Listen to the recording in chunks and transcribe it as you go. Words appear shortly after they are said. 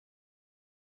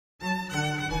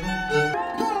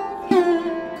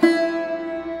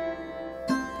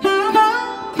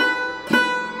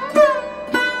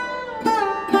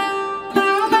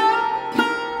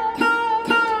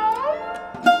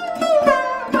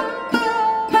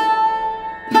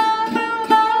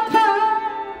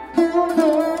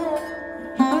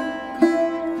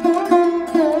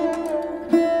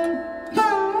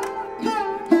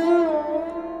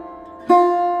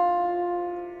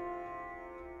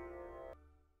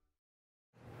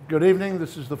Good evening.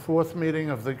 This is the fourth meeting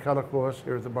of the color course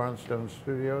here at the Barnstone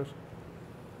Studios.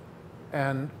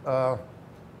 And from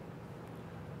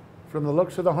the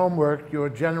looks of the homework, you're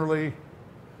generally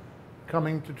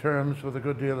coming to terms with a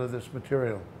good deal of this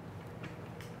material.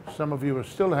 Some of you are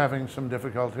still having some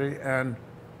difficulty, and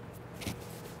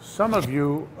some of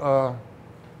you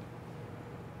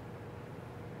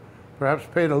perhaps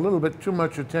paid a little bit too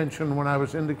much attention when I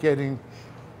was indicating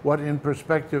what in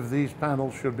perspective these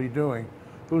panels should be doing.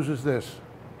 Whose is this?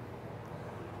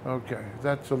 Okay,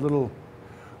 that's a little...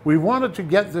 We wanted to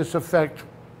get this effect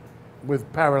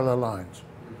with parallel lines.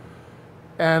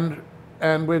 And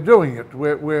we're doing it.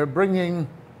 We're bringing...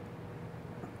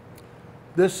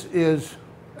 This is...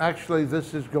 Actually,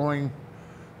 this is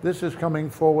coming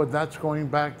forward, that's going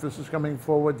back, this is coming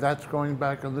forward, that's going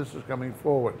back, and this is coming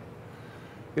forward.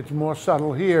 It's more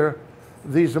subtle here.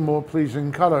 These are more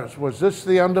pleasing colors. Was this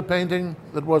the underpainting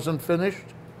that wasn't finished?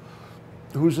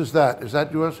 Whose is that? Is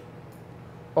that yours?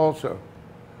 Also.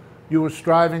 You were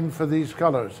striving for these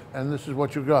colors, and this is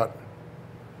what you got.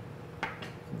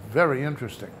 Very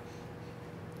interesting.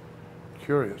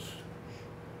 Curious.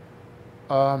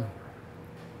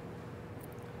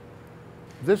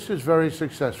 This is very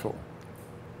successful.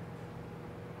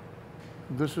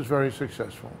 This is very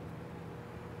successful.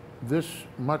 This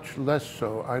much less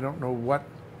so. I don't know what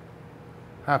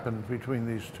happened between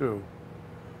these two.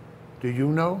 Do you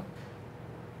know?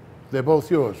 They're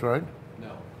both yours, right?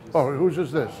 No. Oh, whose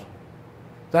is this?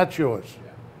 That's yours?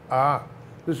 Yeah. Ah,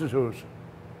 this is whose?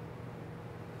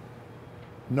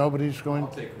 Nobody's going...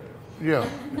 I'll take credit. Yeah.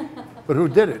 But who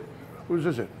did it? Whose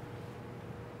is it?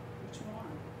 Which one?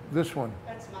 This one.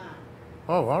 That's mine.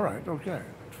 Oh, all right, okay.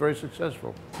 It's very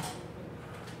successful.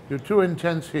 You're too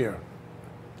intense here.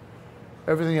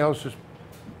 Everything else is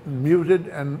muted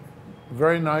and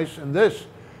very nice. And this,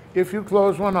 if you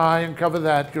close one eye and cover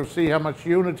that, you'll see how much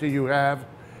unity you have.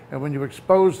 And when you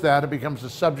expose that, it becomes the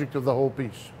subject of the whole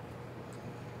piece.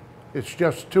 It's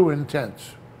just too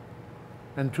intense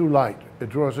and too light. It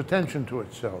draws attention to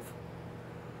itself.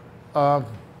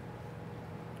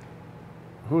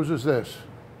 Whose is this?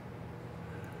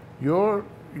 You're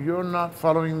not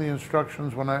following the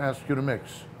instructions when I ask you to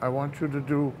mix. I want you to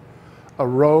do a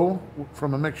row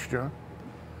from a mixture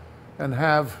and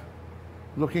have,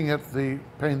 looking at the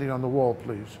painting on the wall,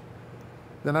 please.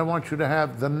 Then I want you to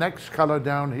have the next color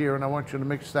down here, and I want you to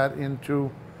mix that into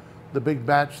the big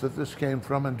batch that this came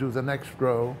from and do the next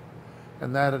row,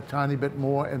 and that a tiny bit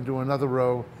more and do another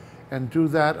row, and do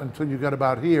that until you get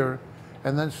about here,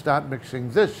 and then start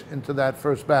mixing this into that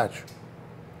first batch.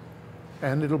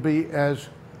 And it'll be as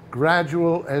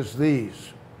gradual as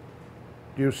these.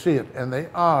 Do you see it? And they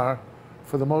are,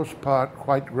 for the most part,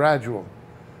 quite gradual.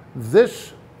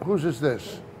 This, whose is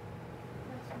this?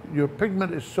 Your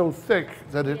pigment is so thick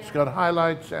that it's got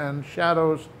highlights and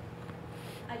shadows.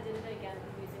 I did it again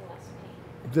using less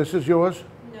paint. This is yours?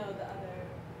 No, the other,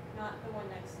 not the one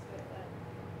next to it,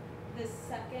 but the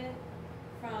second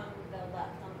from the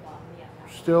left on the bottom, yeah. That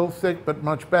one. Still thick, but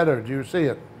much better. Do you see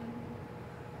it?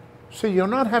 See, you're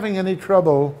not having any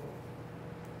trouble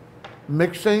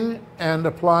mixing and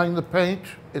applying the paint.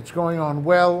 It's going on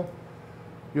well.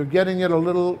 You're getting it a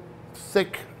little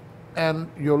thick,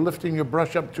 and you're lifting your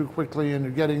brush up too quickly, and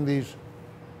you're getting these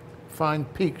fine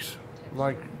peaks,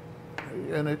 like,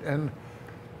 and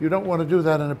you don't want to do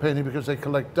that in a painting because they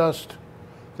collect dust.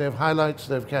 They have highlights,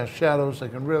 they have cast shadows, they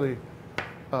can really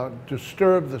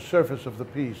disturb the surface of the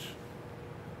piece.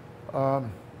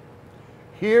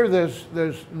 Here,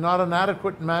 there's not an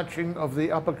adequate matching of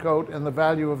the upper coat and the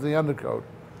value of the undercoat.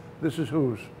 This is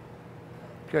whose?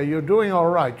 Okay, you're doing all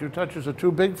right. Your touches are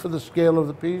too big for the scale of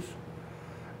the piece,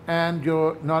 and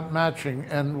you're not matching.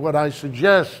 And what I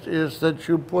suggest is that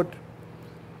you put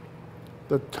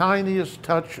the tiniest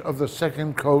touch of the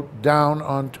second coat down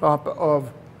on top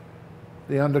of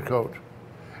the undercoat,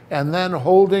 and then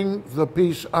holding the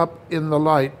piece up in the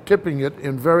light, tipping it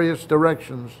in various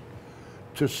directions,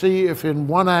 to see if in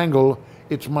one angle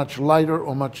it's much lighter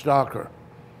or much darker.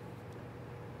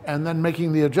 And then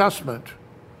making the adjustment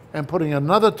and putting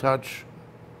another touch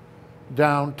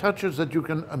down, touches that you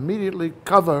can immediately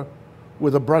cover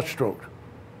with a brush stroke.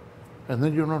 And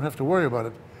then you don't have to worry about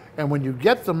it. And when you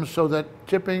get them so that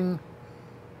tipping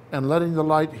and letting the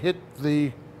light hit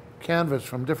the canvas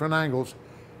from different angles,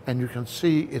 and you can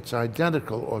see it's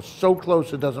identical or so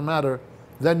close it doesn't matter,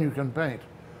 then you can paint.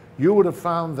 You would have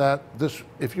found that this,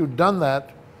 if you'd done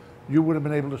that, you would have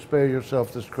been able to spare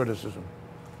yourself this criticism.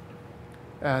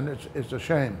 And it's a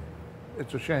shame.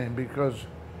 It's a shame because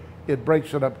it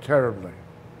breaks it up terribly.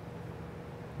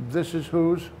 This is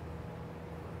whose?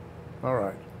 All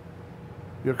right.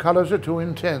 Your colors are too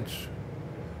intense.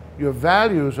 your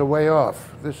values are way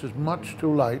off. This is much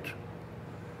too light.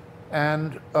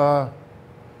 And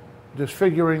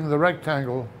disfiguring the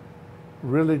rectangle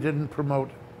really didn't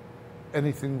promote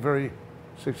anything very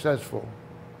successful.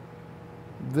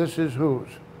 This is whose?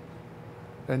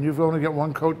 And you've only got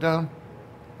one coat down?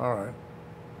 All right.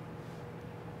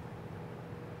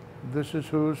 This is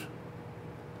whose?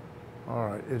 All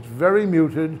right. It's very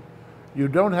muted. You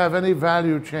don't have any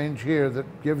value change here that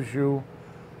gives you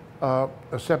a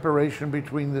separation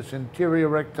between this interior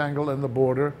rectangle and the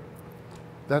border.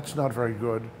 That's not very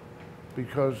good,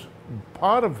 because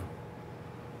part of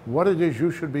what it is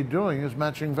you should be doing is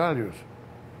matching values.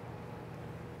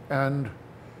 And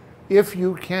if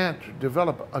you can't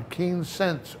develop a keen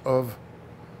sense of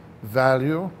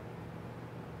value,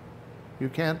 you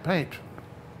can't paint.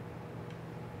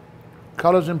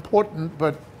 Color's important,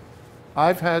 but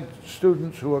I've had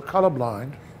students who are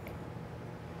colorblind.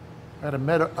 I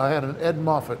had an Ed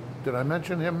Moffat. Did I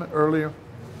mention him earlier?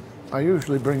 I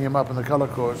usually bring him up in the color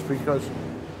course because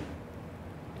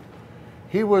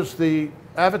he was the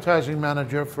advertising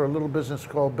manager for a little business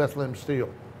called Bethlehem Steel.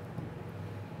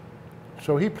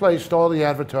 So he placed all the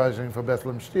advertising for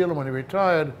Bethlehem Steel, and when he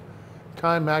retired,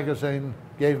 Time magazine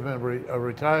gave him a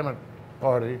retirement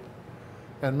party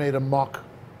and made a mock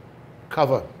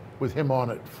cover with him on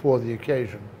it for the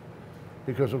occasion,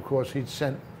 because of course he'd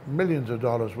sent millions of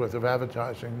dollars worth of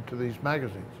advertising to these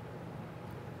magazines.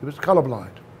 He was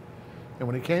colorblind. And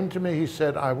when he came to me, he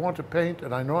said, I want to paint,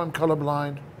 and I know I'm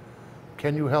colorblind.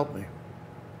 Can you help me?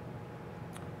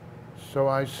 So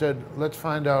I said, let's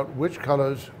find out which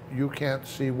colors you can't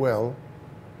see well.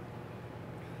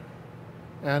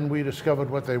 And we discovered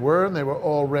what they were, and they were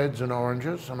all reds and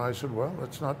oranges. And I said, well,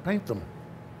 let's not paint them.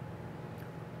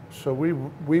 So we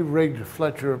rigged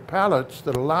Fletcher palettes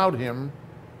that allowed him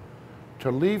to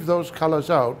leave those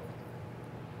colors out,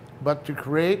 but to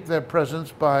create their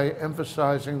presence by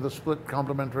emphasizing the split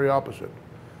complementary opposite.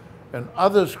 And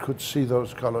others could see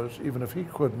those colors, even if he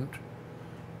couldn't,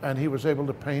 and he was able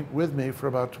to paint with me for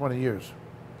about 20 years.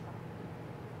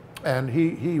 And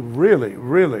he really,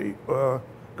 really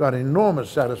got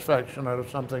enormous satisfaction out of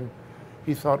something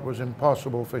he thought was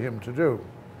impossible for him to do.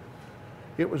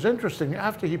 It was interesting,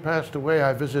 after he passed away,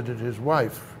 I visited his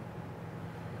wife,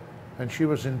 and she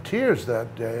was in tears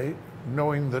that day,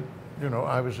 knowing that, you know,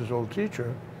 I was his old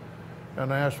teacher.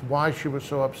 And I asked why she was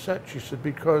so upset. She said,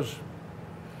 because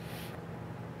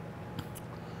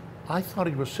I thought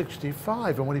he was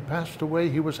 65, and when he passed away,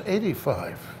 he was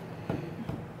 85.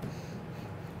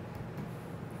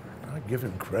 I give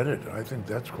him credit. I think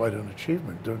that's quite an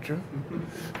achievement, don't you?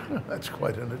 That's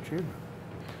quite an achievement.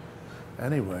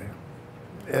 Anyway,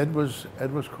 Ed was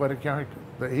quite a character.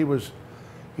 But he was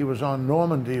on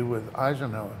Normandy with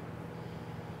Eisenhower.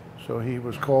 So he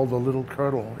was called the Little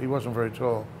Colonel. He wasn't very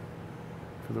tall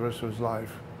for the rest of his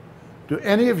life. Do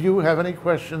any of you have any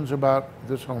questions about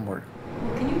this homework?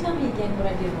 Can you tell me again what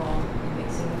I did wrong in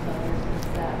mixing the colors? Is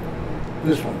that one?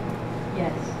 This one.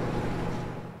 Yes.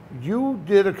 You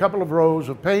did a couple of rows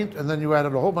of paint, and then you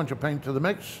added a whole bunch of paint to the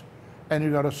mix, and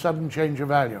you got a sudden change of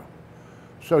value.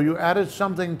 So you added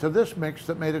something to this mix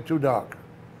that made it too dark.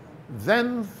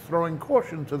 Then, throwing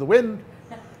caution to the wind,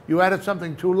 you added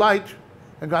something too light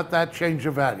and got that change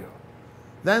of value.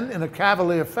 Then, in a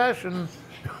cavalier fashion,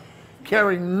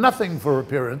 caring nothing for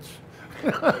appearance,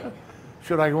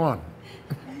 should I go on?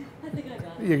 I think I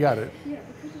got it. You got it. Yeah,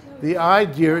 because you know, The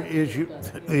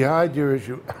idea is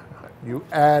you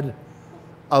add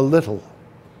a little,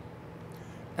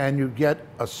 and you get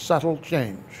a subtle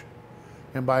change.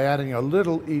 And by adding a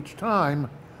little each time,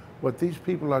 what these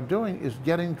people are doing is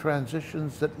getting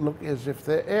transitions that look as if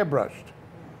they're airbrushed.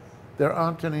 There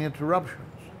aren't any interruptions.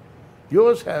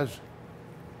 Yours has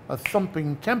a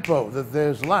thumping tempo that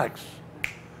theirs lacks.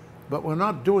 But we're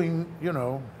not doing, you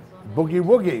know, boogie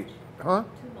woogie, huh?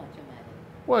 too much of that.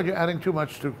 Well, you're adding too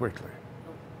much too quickly.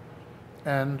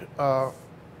 And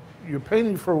you're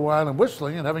painting for a while and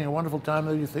whistling and having a wonderful time,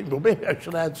 then you think, well, maybe I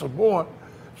should add some more.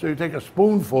 So you take a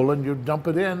spoonful and you dump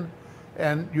it in,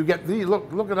 and you get the,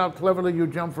 look at how cleverly you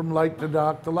jump from light to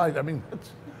dark to light. I mean,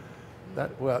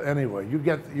 well, anyway, you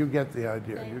get the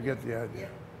idea. You get the idea.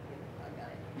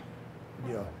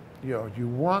 Yeah, you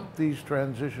want these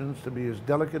transitions to be as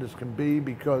delicate as can be,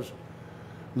 because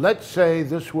let's say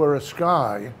this were a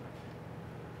sky,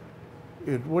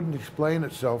 it wouldn't explain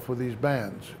itself with these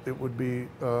bands. It would be,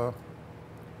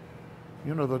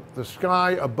 you know, the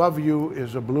sky above you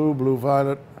is a blue,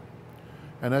 blue-violet,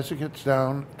 and as it gets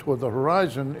down toward the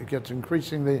horizon, it gets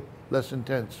increasingly less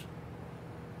intense.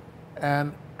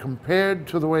 And compared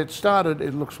to the way it started,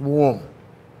 it looks warm.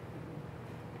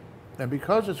 And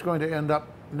because it's going to end up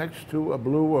next to a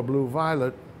blue or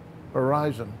blue-violet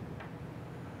horizon,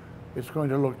 it's going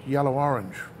to look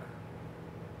yellow-orange.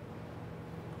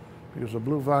 Because the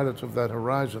blue-violets of that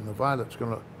horizon, the violet's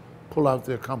going to pull out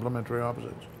their complementary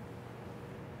opposites.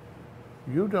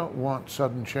 You don't want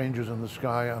sudden changes in the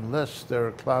sky unless there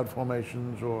are cloud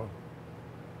formations or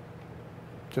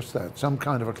just that, some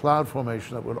kind of a cloud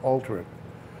formation that would alter it.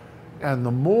 And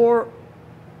the more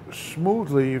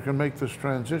smoothly you can make this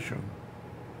transition,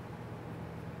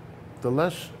 the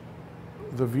less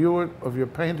the viewer of your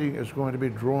painting is going to be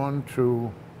drawn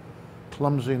to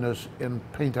clumsiness in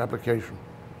paint application.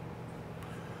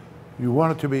 You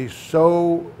want it to be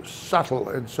so subtle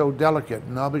and so delicate,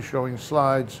 and I'll be showing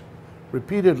slides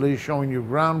repeatedly showing you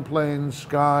ground planes,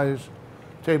 skies,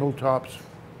 tabletops,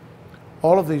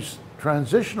 all of these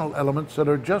transitional elements that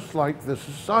are just like this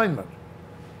assignment.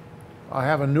 I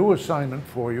have a new assignment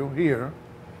for you here,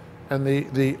 and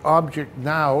the object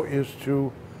now is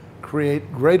to create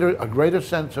a greater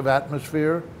sense of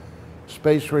atmosphere,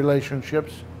 space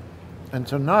relationships, and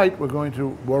tonight we're going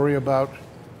to worry about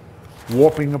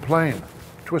warping a plane,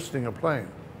 twisting a plane.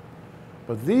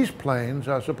 But these planes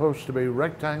are supposed to be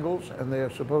rectangles, and they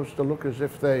are supposed to look as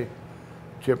if they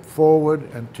tip forward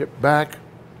and tip back,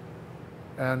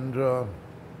 and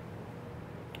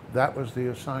that was the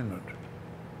assignment.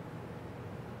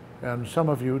 And some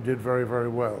of you did very, very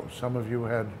well. Some of you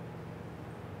had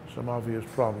some obvious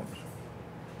problems.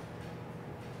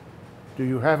 Do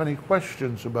you have any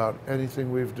questions about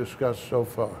anything we've discussed so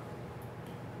far?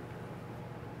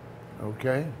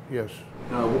 Okay, yes.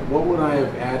 What would I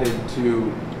have added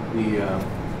to the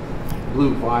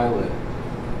blue-violet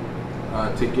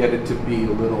to get it to be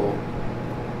a little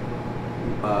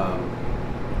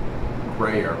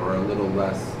grayer or a little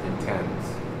less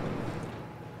intense?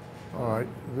 All right,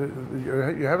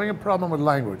 you're having a problem with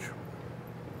language.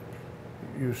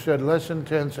 You said less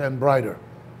intense and brighter.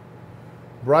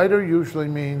 Brighter usually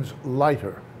means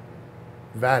lighter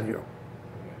value.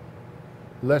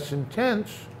 Less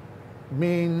intense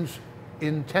means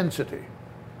intensity.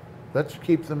 Let's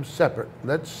keep them separate.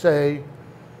 Let's say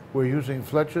we're using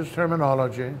Fletcher's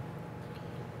terminology.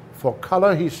 For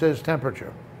color, he says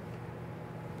temperature.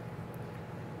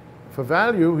 For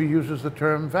value, he uses the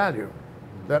term value.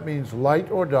 That means light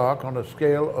or dark on a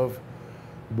scale of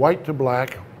white to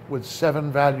black with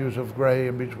 7 values of gray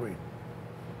in between.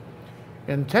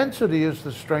 Intensity is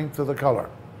the strength of the color.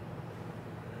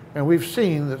 And we've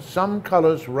seen that some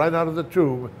colors right out of the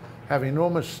tube have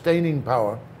enormous staining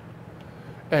power,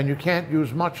 and you can't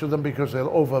use much of them because they'll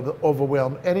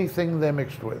overwhelm anything they're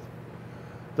mixed with.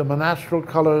 The monastral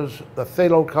colors, the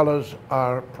phthalo colors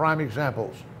are prime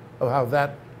examples of how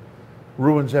that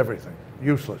ruins everything,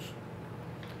 useless.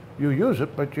 You use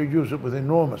it, but you use it with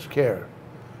enormous care.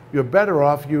 You're better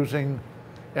off using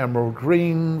emerald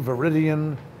green,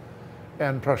 viridian,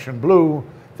 and Prussian blue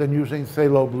than using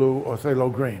phthalo blue or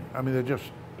phthalo green. I mean, they're just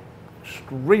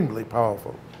extremely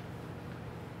powerful.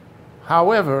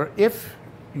 However, if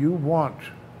you want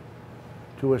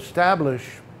to establish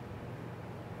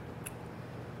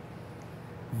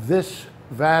this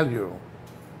value,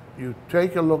 you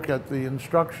take a look at the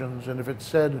instructions, and if it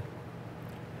said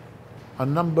a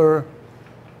number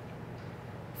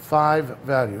 5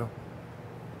 value,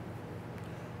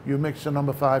 you mix a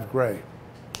number 5 gray.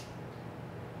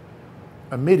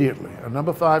 Immediately, a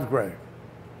number 5 gray.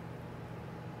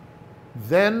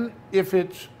 Then, if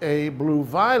it's a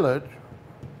blue-violet,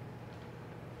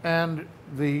 and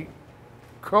the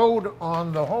code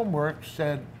on the homework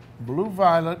said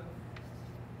blue-violet,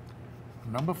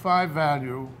 number 5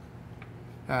 value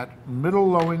at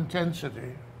middle-low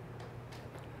intensity,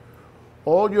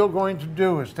 all you're going to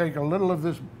do is take a little of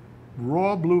this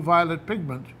raw blue-violet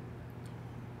pigment,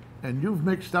 and you've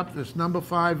mixed up this number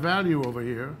 5 value over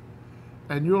here,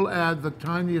 and you'll add the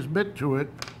tiniest bit to it,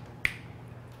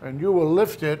 and you will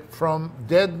lift it from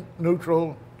dead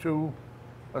neutral to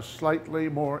a slightly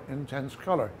more intense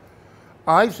color.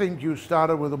 I think you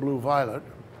started with a blue-violet,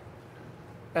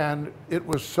 and it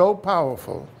was so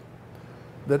powerful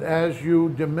that as you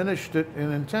diminished it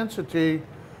in intensity,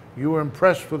 you were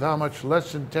impressed with how much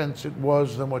less intense it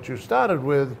was than what you started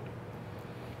with,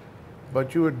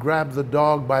 but you had grabbed the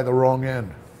dog by the wrong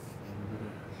end,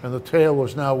 and the tail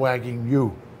was now wagging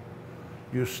you.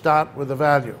 You start with a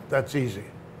value. That's easy.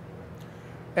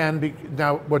 And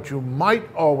now what you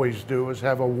might always do is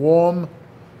have a warm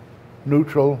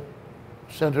neutral,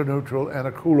 center neutral, and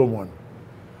a cooler one.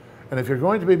 And if you're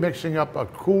going to be mixing up a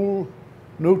cool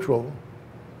neutral,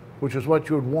 which is what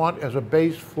you would want as a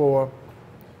base for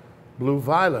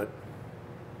blue-violet,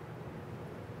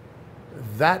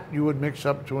 that you would mix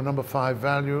up to a number 5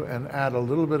 value and add a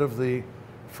little bit of the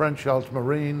French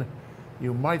ultramarine.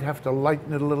 You might have to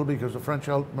lighten it a little because the French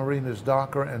ultramarine is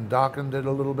darker and darkened it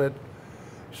a little bit.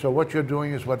 So what you're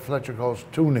doing is what Fletcher calls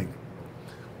tuning.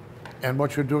 And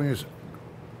what you're doing is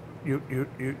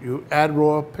you add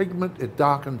raw pigment, it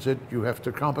darkens it, you have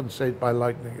to compensate by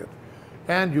lightening it.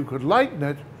 And you could lighten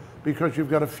it because you've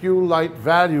got a few light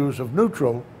values of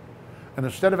neutral, and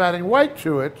instead of adding white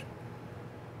to it,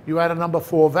 you add a number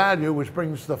 4 value, which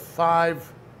brings the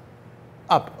 5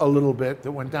 up a little bit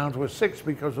that went down to a 6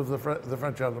 because of the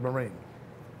French ultramarine.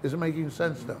 Is it making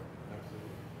sense now?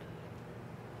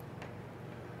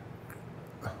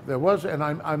 There was, and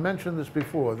I mentioned this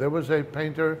before, there was a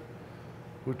painter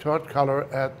who taught color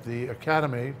at the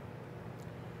Academy,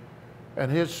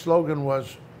 and his slogan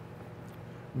was,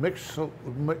 mix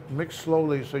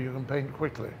slowly so you can paint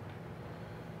quickly.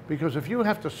 Because if you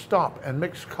have to stop and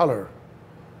mix color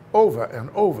over and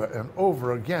over and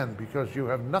over again because you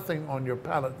have nothing on your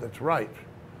palette that's right,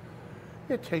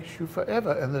 it takes you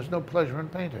forever and there's no pleasure in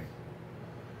painting.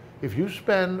 If you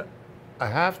spend a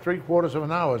half, 3/4 of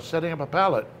an hour setting up a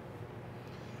palette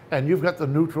and you've got the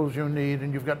neutrals you need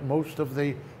and you've got most of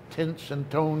the tints and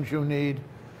tones you need,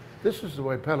 this is the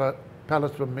way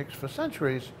palettes were mixed for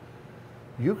centuries.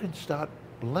 You can start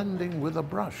blending with a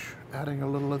brush, adding a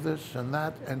little of this and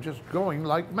that and just going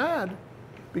like mad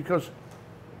because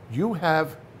you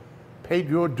have paid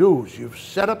your dues. You've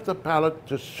set up the palette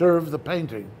to serve the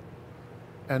painting,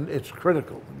 and it's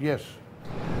critical, yes.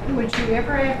 Would you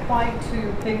ever add white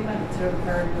to pigment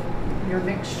or your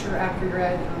mixture after you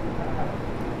add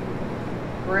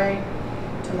gray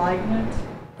to lighten it?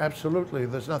 Absolutely.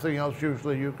 There's nothing else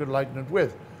usually you could lighten it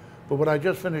with. But what I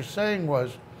just finished saying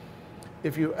was,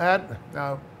 if you add,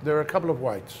 now there are a couple of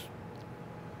whites.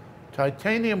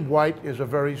 Titanium white is a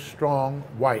very strong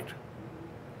white.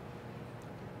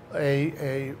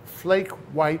 A flake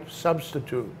white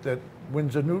substitute that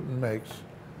Winsor Newton makes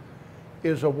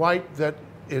is a white that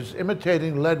is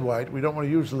imitating lead white. We don't want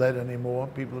to use lead anymore.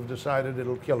 People have decided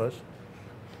it'll kill us,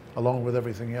 along with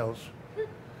everything else.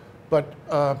 But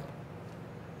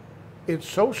it's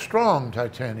so strong,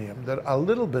 titanium, that a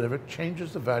little bit of it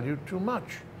changes the value too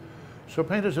much. So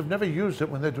painters have never used it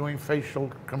when they're doing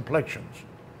facial complexions.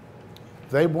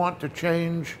 They want to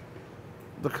change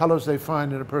the colors they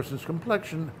find in a person's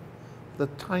complexion the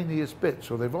tiniest bit.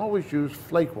 So they've always used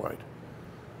flake white,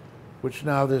 which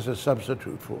now there's a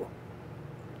substitute for.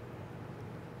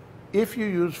 If you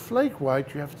use flake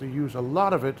white, you have to use a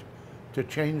lot of it to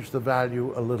change the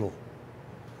value a little.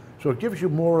 So it gives you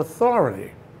more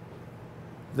authority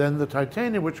than the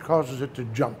titanium, which causes it to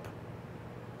jump.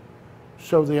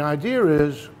 So the idea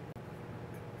is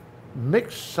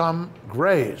mix some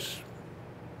grays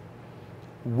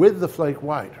with the flake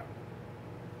white.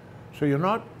 So you're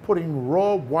not putting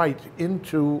raw white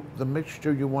into the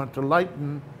mixture you want to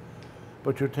lighten,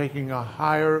 but you're taking a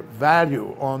higher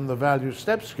value on the value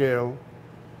step scale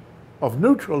of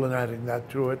neutral and adding that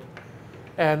to it.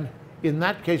 And in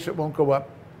that case, it won't go up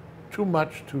too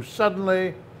much too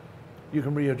suddenly. You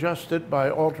can readjust it by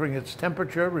altering its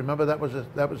temperature. Remember, that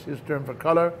was his term for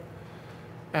color.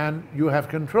 And you have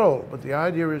control. But the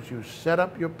idea is you set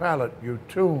up your palette, you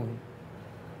tune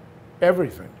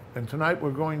everything. And tonight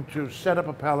we're going to set up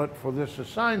a palette for this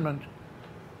assignment.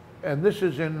 And this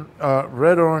is in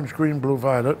red, orange, green, blue,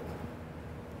 violet,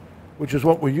 which is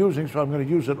what we're using. So I'm going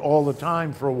to use it all the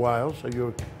time for a while. So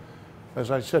you, as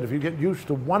I said, if you get used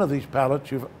to one of these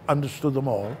palettes, you've understood them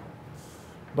all.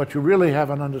 But you really have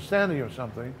an understanding of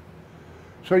something.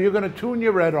 So you're going to tune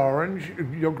your red, orange,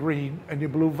 your green, and your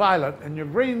blue, violet. And your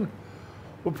green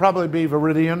will probably be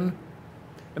Viridian.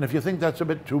 And if you think that's a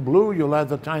bit too blue, you'll add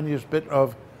the tiniest bit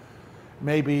of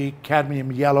maybe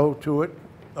cadmium yellow to it.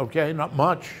 Okay, not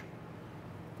much,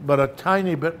 but a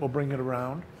tiny bit will bring it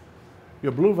around.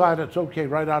 Your blue violet's okay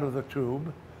right out of the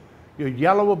tube. Your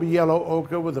yellow will be yellow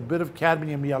ochre with a bit of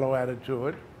cadmium yellow added to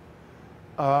it.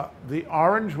 The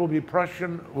orange will be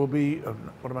Prussian, will be,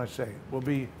 what am I saying? Will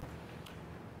be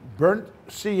burnt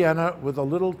sienna with a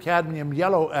little cadmium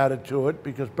yellow added to it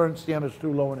because burnt sienna is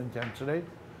too low in intensity.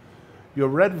 Your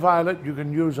red violet, you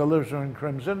can use alizarin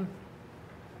crimson.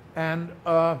 And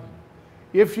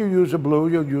if you use a blue,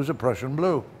 you'll use a Prussian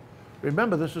blue.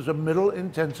 Remember, this is a middle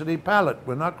intensity palette.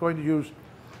 We're not going to use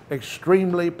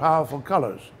extremely powerful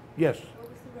colors. Yes? What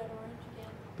was the red orange again?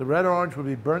 The red orange would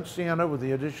be burnt sienna with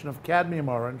the addition of cadmium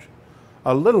orange,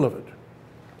 a little of it,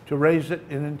 to raise it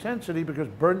in intensity because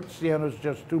burnt sienna is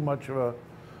just too much of a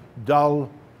dull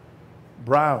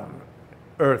brown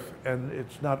earth and it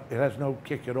has no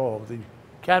kick at all. The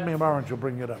cadmium orange will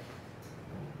bring it up.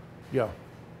 Yeah.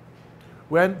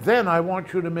 Then I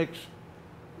want you to mix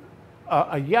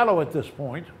a yellow at this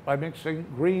point by mixing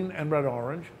green and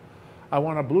red-orange. I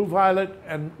want a blue-violet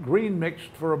and green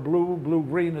mixed for a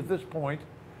blue-green at this point.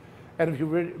 And if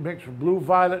you mix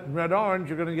blue-violet and red-orange,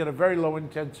 you're going to get a very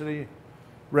low-intensity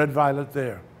red-violet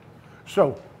there.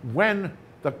 So when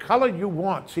the color you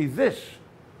want, see, this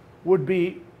would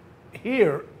be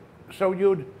here, so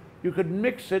you could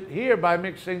mix it here by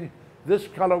mixing this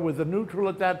color with the neutral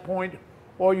at that point,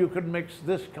 or you could mix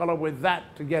this color with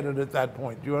that to get it at that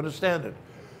point. Do you understand it?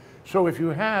 So if you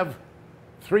have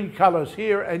 3 colors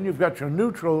here and you've got your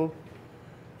neutral,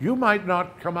 you might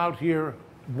not come out here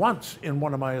once in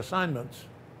one of my assignments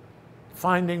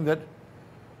finding that,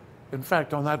 in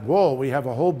fact, on that wall we have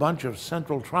a whole bunch of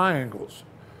central triangles,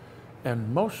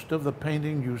 and most of the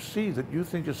painting you see that you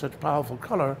think is such powerful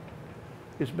color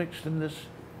is mixed in this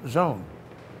zone.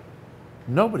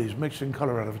 Nobody's mixing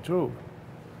color out of a tube.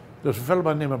 There's a fellow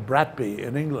by the name of Bratby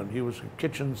in England. He was a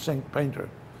kitchen sink painter.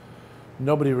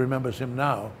 Nobody remembers him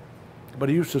now, but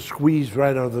he used to squeeze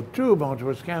right out of the tube onto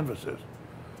his canvases.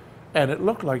 And it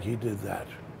looked like he did that,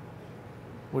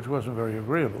 which wasn't very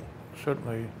agreeable.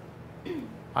 Certainly,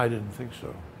 I didn't think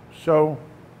so. So,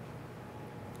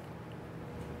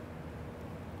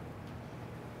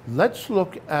 let's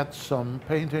look at some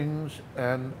paintings,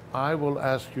 and I will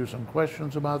ask you some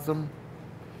questions about them.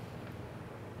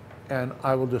 And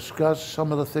I will discuss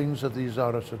some of the things that these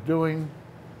artists are doing.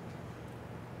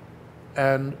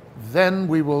 And then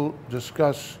we will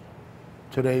discuss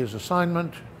today's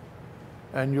assignment,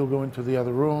 and you'll go into the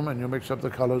other room and you'll mix up the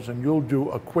colors and you'll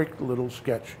do a quick little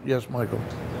sketch. Yes, Michael?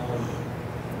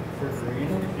 For green,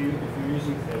 if you're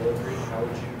using phthalo green, how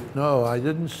would you? No, I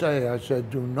didn't say. I said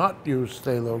do not use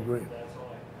phthalo green. That's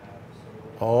all I have.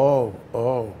 So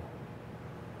Oh.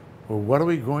 Well, what are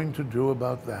we going to do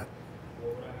about that?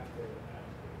 what would I have to add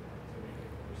to make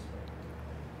it respect?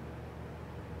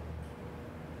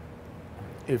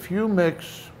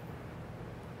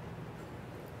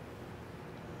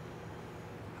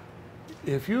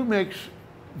 If you mix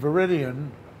Viridian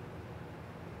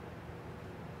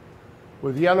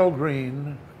with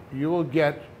yellow-green, you will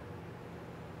get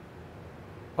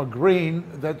a green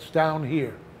that's down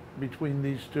here between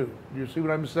these two. You see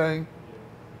what I'm saying?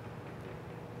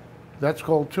 That's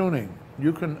called tuning.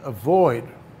 You can avoid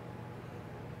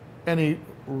any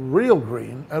real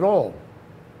green at all.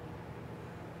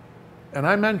 And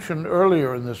I mentioned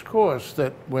earlier in this course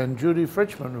that when Judy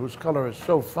Fritschman, whose color is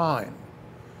so fine,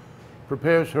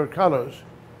 prepares her colors,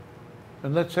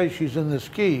 and let's say she's in this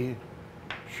key,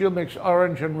 she'll mix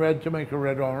orange and red to make her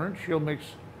red-orange. She'll mix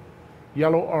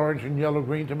yellow-orange and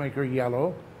yellow-green to make her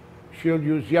yellow. She'll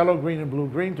use yellow-green and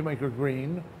blue-green to make her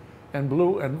green, and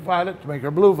blue and violet to make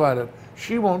her blue-violet.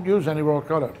 She won't use any raw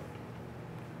color.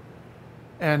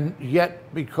 And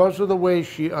yet, because of the way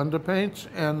she underpaints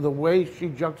and the way she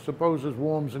juxtaposes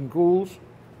warms and cools,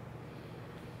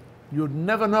 you'd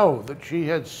never know that she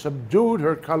had subdued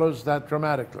her colors that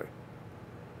dramatically.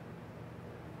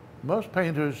 Most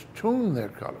painters tune their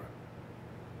color,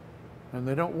 and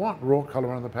they don't want raw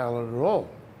color on the palette at all.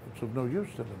 It's of no use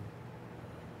to them.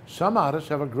 Some artists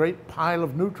have a great pile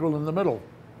of neutral in the middle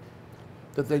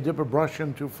that they dip a brush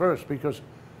into first, because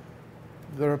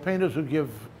there are painters who give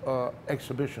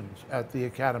exhibitions at the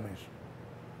academies,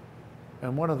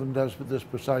 and one of them does this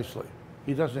precisely.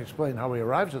 He doesn't explain how he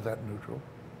arrives at that neutral,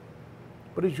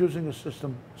 but he's using a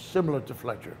system similar to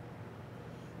Fletcher.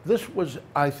 This was,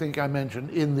 I think I mentioned,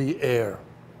 in the air.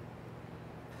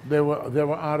 There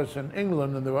were artists in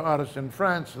England, and there were artists in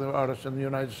France, and there were artists in the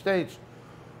United States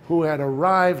who had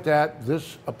arrived at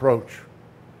this approach.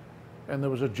 And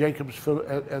there was a Jacobs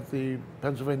at the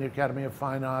Pennsylvania Academy of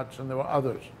Fine Arts, and there were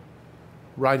others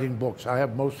writing books. I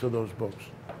have most of those books.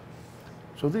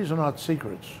 So these are not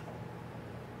secrets,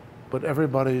 but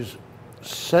everybody's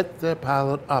set their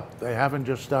palette up. They haven't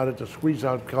just started to squeeze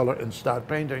out color and start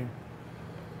painting.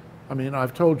 I mean,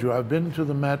 I've told you, I've been to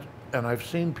the Met and I've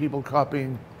seen people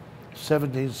copying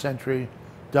 17th century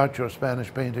Dutch or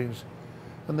Spanish paintings,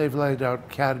 and they've laid out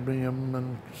cadmium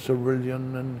and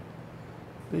cerulean, and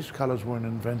these colors weren't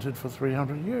invented for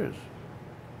 300 years,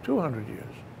 200 years.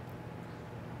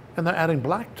 And they're adding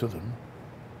black to them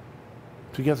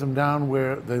to get them down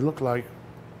where they look like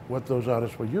what those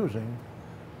artists were using.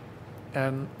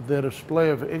 And their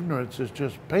display of ignorance is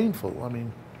just painful. I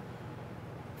mean,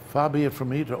 far be it from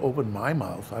me to open my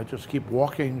mouth. I just keep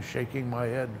walking, shaking my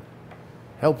head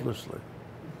helplessly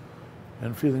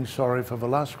and feeling sorry for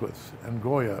Velázquez and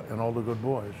Goya and all the good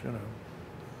boys, you know.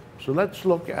 So let's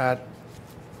look at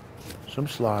some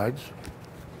slides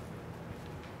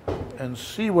and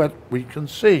see what we can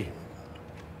see.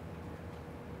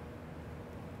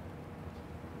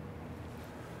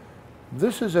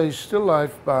 This is a still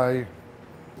life by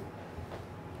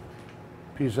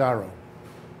Pizarro.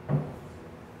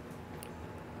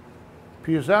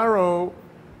 Pizarro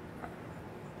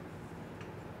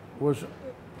was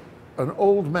an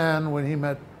old man when he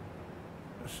met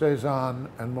Cézanne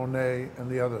and Monet and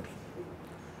the others.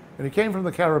 And he came from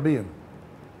the Caribbean.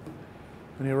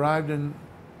 And he arrived in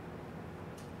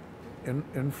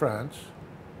France.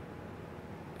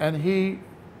 And he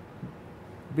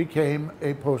became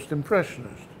a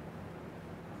post-impressionist.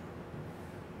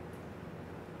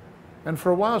 And for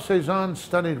a while, Cézanne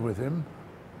studied with him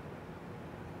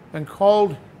and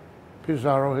called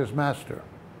Pizarro his master,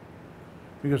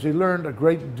 because he learned a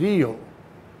great deal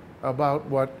about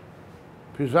what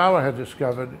Pizarro had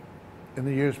discovered in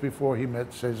the years before he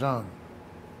met Cézanne.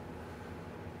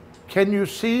 Can you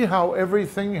see how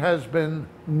everything has been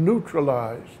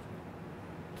neutralized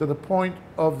to the point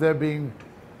of there being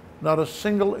not a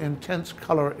single intense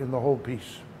color in the whole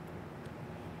piece?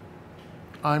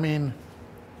 I mean,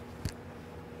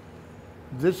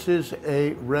 this is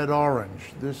a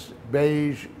red-orange. This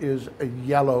beige is a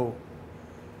yellow,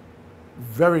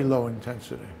 very low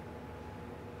intensity.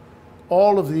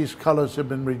 All of these colors have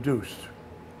been reduced.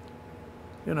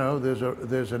 You know,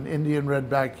 there's an Indian red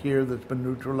back here that's been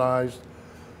neutralized.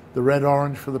 The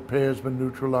red-orange for the pear has been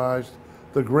neutralized.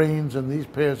 The greens in these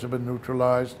pears have been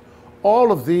neutralized.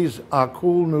 All of these are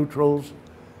cool neutrals.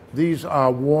 These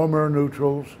are warmer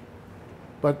neutrals.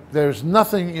 But there's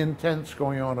nothing intense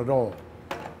going on at all.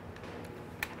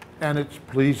 And it's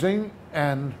pleasing,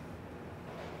 and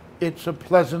it's a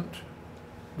pleasant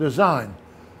design.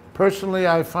 Personally,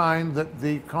 I find that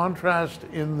the contrast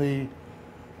in the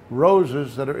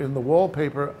roses that are in the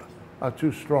wallpaper are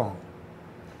too strong.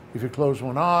 If you close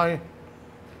one eye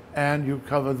and you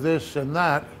cover this and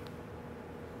that,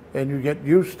 and you get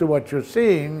used to what you're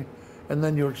seeing, and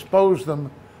then you expose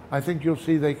them, I think you'll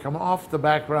see they come off the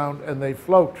background and they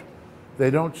float.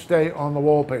 They don't stay on the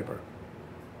wallpaper.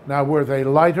 Now, were they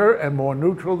lighter and more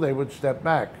neutral, they would step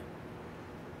back.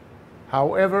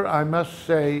 However, I must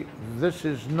say, this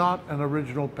is not an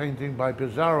original painting by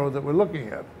Pizarro that we're looking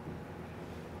at.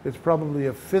 It's probably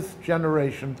a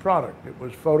fifth-generation product. It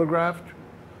was photographed,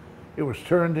 it was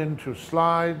turned into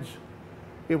slides,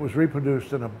 it was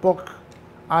reproduced in a book.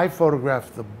 I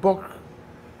photographed the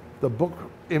book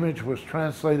image was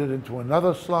translated into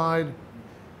another slide.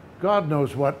 God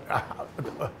knows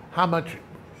how much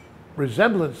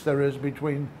resemblance there is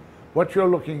between what you're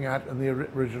looking at and the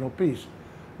original piece.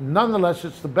 Nonetheless,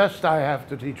 it's the best I have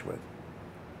to teach with.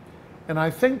 And I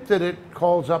think that it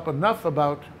calls up enough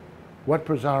about what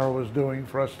Pizarro was doing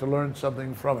for us to learn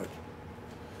something from it.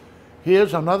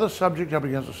 Here's another subject up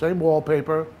against the same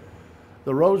wallpaper.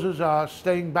 The roses are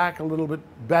staying back a little bit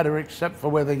better, except for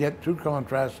where they get too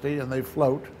contrasty and they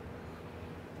float.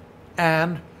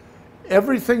 And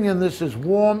everything in this is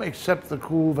warm except the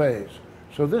cool vase.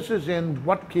 So this is in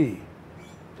what key?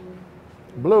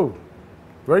 Blue.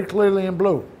 Very clearly in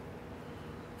blue.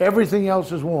 Everything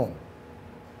else is warm.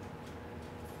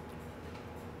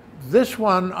 This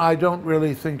one I don't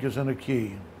really think is in a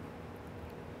key,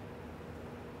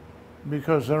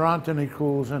 because there aren't any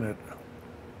cools in it.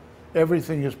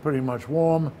 Everything is pretty much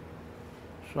warm,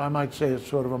 so I might say it's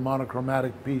sort of a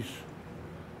monochromatic piece.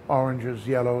 Oranges,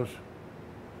 yellows,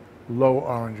 low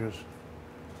oranges,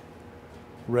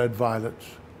 red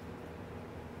violets.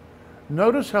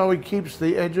 Notice how he keeps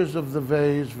the edges of the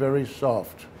vase very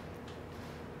soft.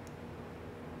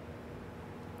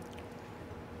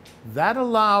 That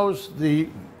allows the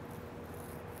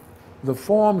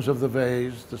forms of the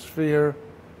vase, the sphere,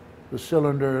 the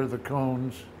cylinder, the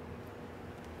cones,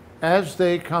 as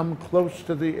they come close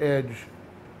to the edge,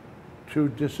 to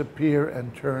disappear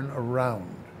and turn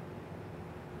around.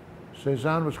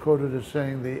 Cézanne was quoted as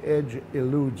saying, "The edge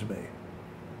eludes me."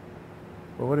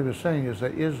 Well, what he was saying is there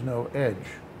is no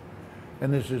edge.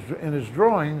 And in his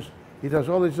drawings, he does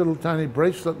all these little tiny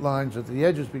bracelet lines at the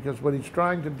edges, because what he's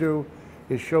trying to do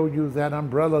is show you that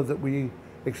umbrella that we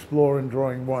explore in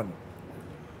drawing one.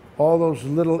 All those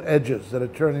little edges that are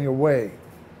turning away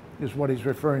is what he's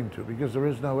referring to, because there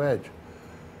is no edge.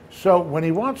 So when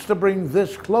he wants to bring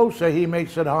this closer, he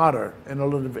makes it harder, and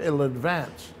it'll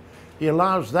advance. He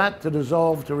allows that to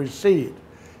dissolve, to recede.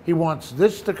 He wants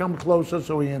this to come closer,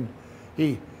 so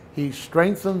he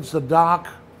strengthens the dark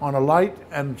on a light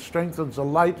and strengthens the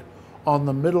light on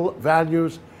the middle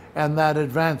values, and that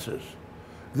advances.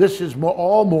 This is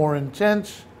all more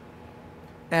intense,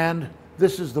 and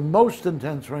this is the most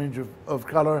intense range of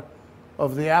color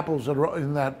of the apples that are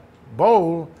in that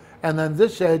bowl, and then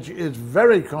this edge is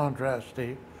very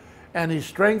contrasty, and he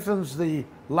strengthens the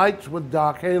lights with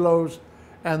dark halos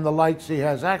and the lights he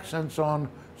has accents on,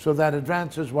 so that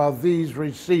advances while these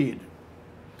recede.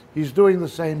 He's doing the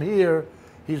same here.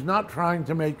 He's not trying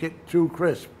to make it too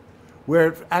crisp. Where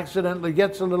it accidentally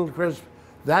gets a little crisp,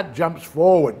 that jumps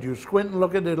forward. You squint and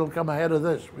look at it, it'll come ahead of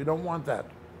this. We don't want that.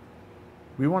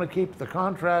 We want to keep the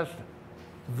contrast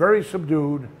very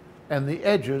subdued and the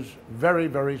edges very,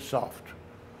 very soft.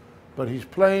 But he's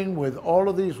playing with all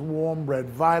of these warm red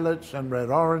violets and red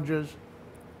oranges,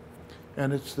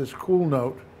 and it's this cool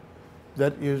note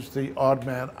that is the odd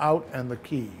man out and the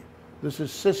key. This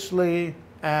is Sicily,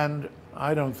 and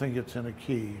I don't think it's in a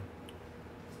key.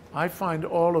 I find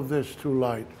all of this too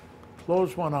light.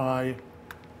 Close one eye,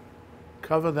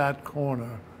 cover that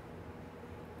corner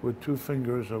with 2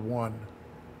 fingers of one.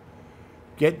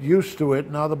 Get used to it.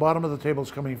 Now the bottom of the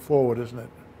table's coming forward, isn't it?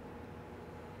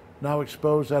 Now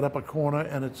expose that upper corner,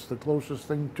 and it's the closest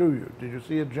thing to you. Did you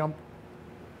see it jump?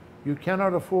 You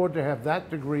cannot afford to have that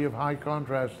degree of high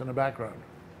contrast in the background,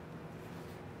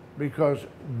 because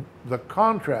the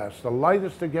contrast, the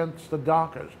lightest against the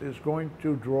darkest, is going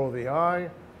to draw the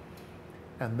eye,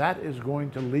 and that is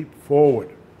going to leap forward.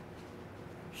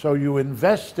 So you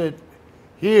invest it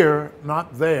here,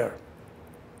 not there.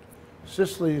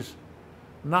 Sicily's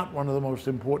not one of the most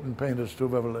important painters to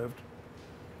have ever lived,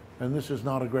 and this is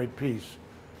not a great piece.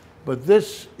 But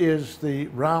this is the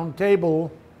round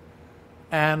table,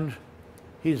 and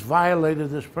he's violated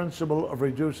this principle of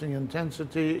reducing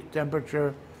intensity,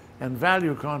 temperature, and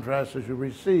value contrast as you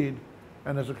recede,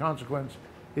 and as a consequence,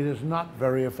 it is not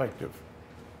very effective.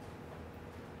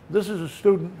 This is a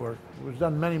student work. It was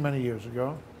done many, many years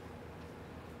ago.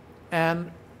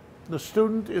 And the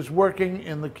student is working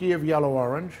in the key of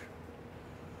yellow-orange,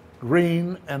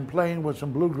 green, and playing with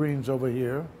some blue-greens over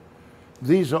here.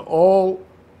 These are all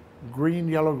green,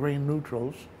 yellow-green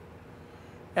neutrals,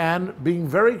 and being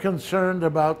very concerned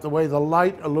about the way the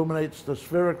light illuminates the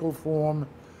spherical form,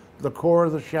 the core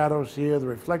of the shadows here, the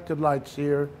reflected lights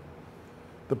here.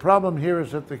 The problem here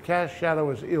is that the cast shadow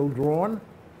is ill-drawn,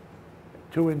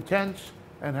 too intense,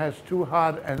 and has too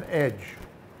hard an edge.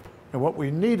 And what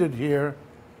we needed here,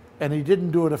 and he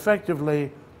didn't do it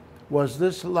effectively, was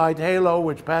this light halo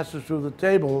which passes through the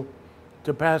table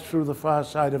to pass through the far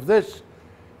side of this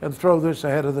and throw this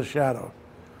ahead of the shadow.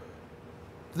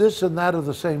 This and that are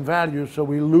the same value, so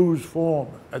we lose form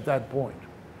at that point.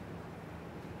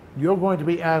 You're going to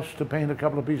be asked to paint a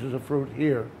couple of pieces of fruit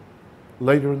here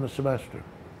later in the semester.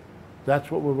 That's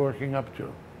what we're working up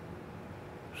to.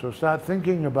 So start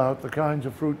thinking about the kinds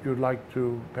of fruit you'd like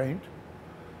to paint,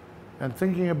 and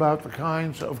thinking about the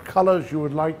kinds of colors you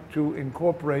would like to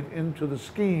incorporate into the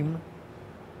scheme,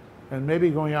 and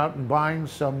maybe going out and buying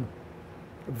some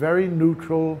very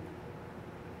neutral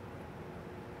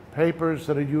papers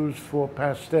that are used for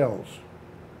pastels.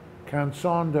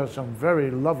 Canson does some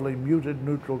very lovely muted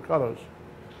neutral colors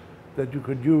that you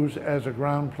could use as a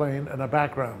ground plane and a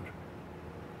background.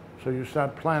 So you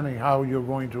start planning how you're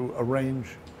going to arrange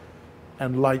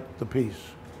and light the piece.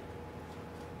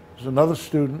 There's another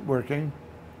student working,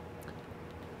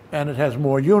 and it has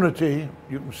more unity.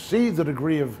 You can see the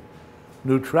degree of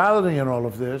neutrality in all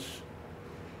of this.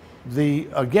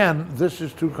 Again, this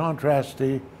is too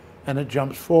contrasty, and it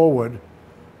jumps forward.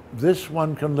 This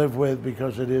one can live with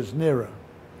because it is nearer.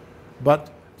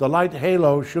 But the light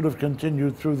halo should have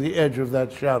continued through the edge of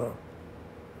that shadow.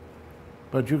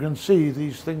 But you can see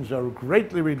these things are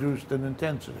greatly reduced in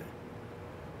intensity.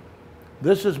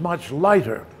 This is much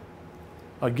lighter.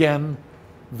 Again,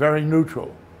 very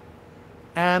neutral.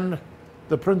 And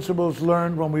the principles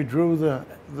learned when we drew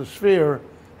the sphere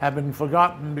have been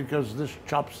forgotten because this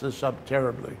chops this up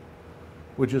terribly,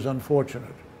 which is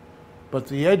unfortunate. But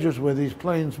the edges where these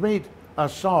planes meet are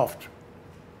soft.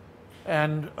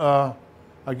 And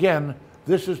again,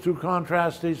 this is too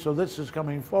contrasty, so this is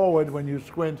coming forward when you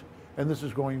squint, and this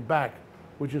is going back,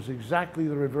 which is exactly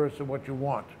the reverse of what you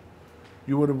want.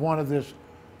 You would have wanted this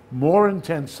more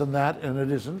intense than that, and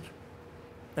it isn't.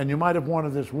 And you might have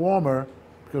wanted this warmer,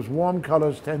 because warm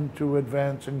colors tend to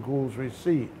advance and cools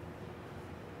recede.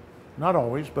 Not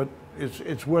always, but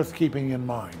it's worth keeping in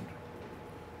mind.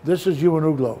 This is Ewan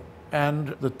Uglo, and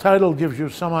the title gives you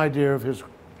some idea of his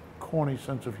corny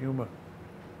sense of humor,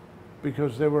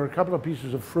 because there were a couple of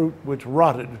pieces of fruit which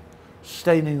rotted,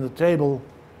 staining the table,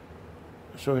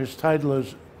 so his title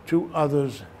is "Two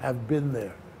Others Have Been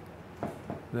There."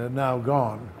 They're now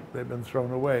gone. They've been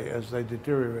thrown away as they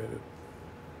deteriorated.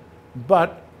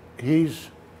 But he's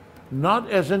not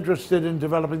as interested in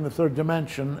developing the third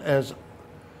dimension as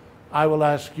I will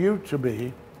ask you to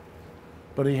be,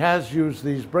 but he has used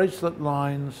these bracelet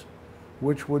lines,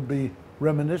 which would be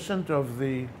reminiscent of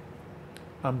the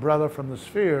umbrella from the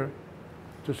sphere,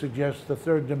 to suggest the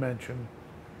third dimension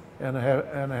and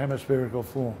a hemispherical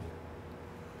form.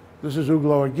 This is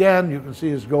Uglo again. You can see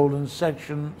his golden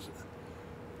sections,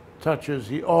 touches.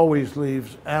 He always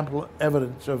leaves ample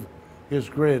evidence of his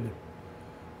grid.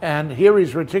 And here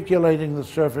he's reticulating the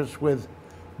surface with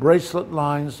bracelet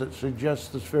lines that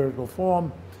suggest the spherical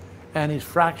form, and he's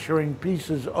fracturing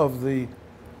pieces of the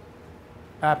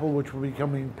apple which will be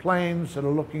becoming planes that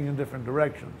are looking in different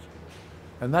directions.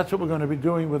 And that's what we're going to be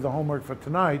doing with the homework for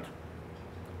tonight,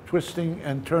 twisting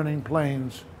and turning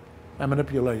planes and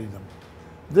manipulating them.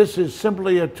 This is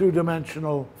simply a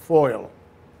two-dimensional foil.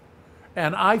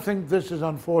 And I think this is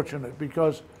unfortunate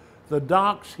because the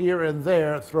darks here and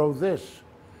there throw this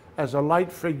as a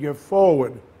light figure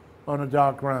forward on a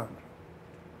dark ground.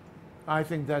 I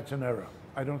think that's an error.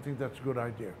 I don't think that's a good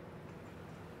idea.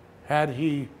 Had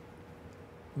he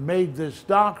made this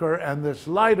darker and this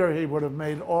lighter, he would have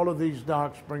made all of these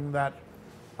darks bring that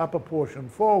upper portion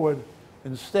forward.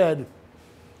 Instead,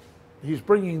 he's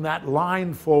bringing that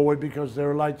line forward because there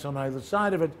are lights on either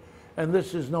side of it, and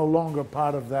this is no longer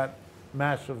part of that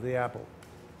mass of the apple.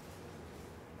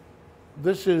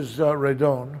 This is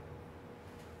Redon,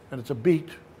 and it's a beet.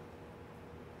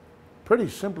 Pretty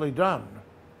simply done.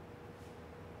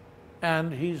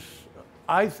 And he's,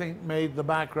 I think, made the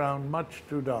background much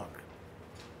too dark.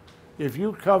 If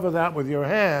you cover that with your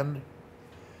hand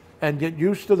and get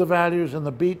used to the values in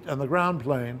the beet and the ground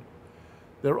plane,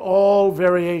 they're all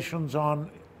variations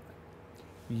on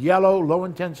yellow, low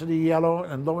intensity yellow,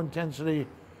 and low intensity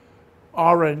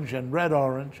orange and red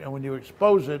orange, and when you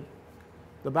expose it,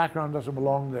 the background doesn't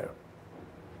belong there.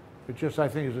 It just, I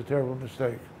think, is a terrible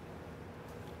mistake.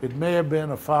 It may have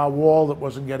been a far wall that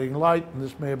wasn't getting light, and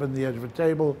this may have been the edge of a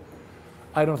table.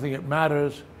 I don't think it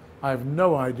matters. I have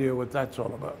no idea what that's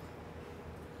all about.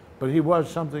 But he was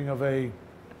something of a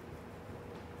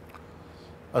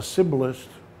symbolist,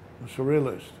 a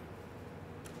surrealist.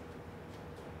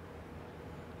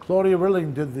 Claudia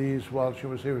Rilling did these while she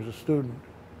was here as a student.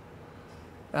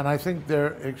 And I think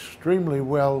they're extremely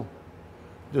well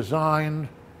designed.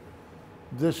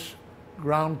 This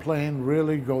ground plane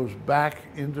really goes back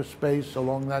into space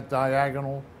along that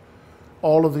diagonal.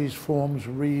 All of these forms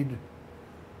read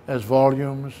as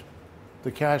volumes.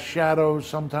 The cast shadows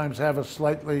sometimes have a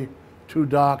slightly too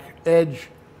dark edge,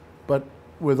 but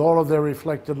with all of their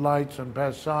reflected lights and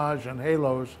passage and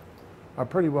halos are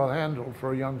pretty well handled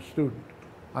for a young student.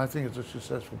 I think it's a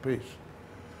successful piece.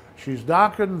 She's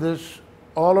darkened this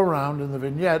all around in the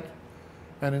vignette,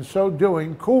 and in so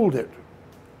doing cooled it,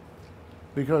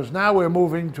 because now we're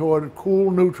moving toward cool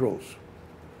neutrals,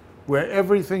 where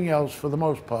everything else, for the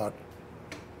most part,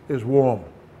 is warm.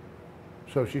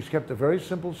 So she's kept a very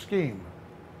simple scheme.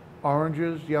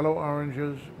 Oranges, yellow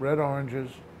oranges, red oranges,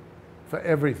 for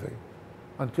everything,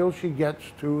 until she gets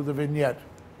to the vignette.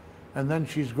 And then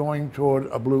she's going toward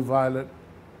a blue-violet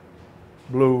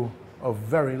blue of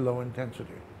very low intensity.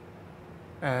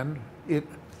 And it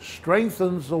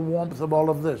strengthens the warmth of all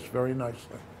of this very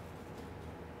nicely.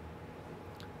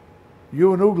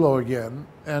 Ewan Uglo again,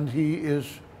 and he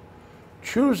is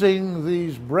choosing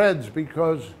these breads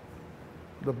because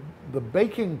the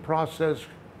baking process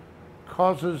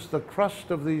causes the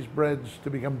crust of these breads to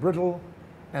become brittle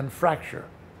and fracture.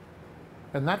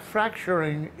 And that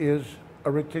fracturing is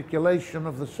a reticulation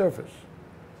of the surface.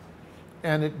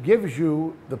 And it gives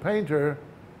you, the painter,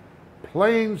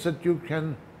 planes that you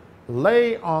can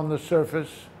lay on the surface.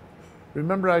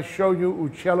 Remember I showed you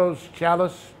Uccello's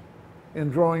chalice in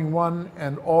drawing 1,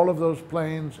 and all of those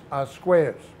planes are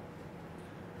squares.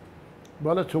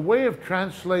 Well, it's a way of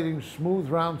translating smooth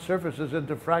round surfaces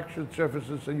into fractured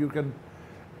surfaces so you can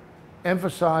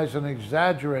emphasize and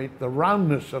exaggerate the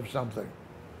roundness of something.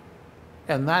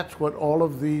 And that's what all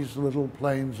of these little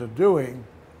planes are doing.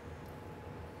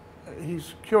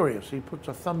 He's curious. He puts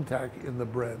a thumbtack in the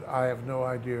bread. I have no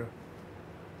idea.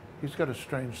 He's got a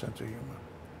strange sense of humor.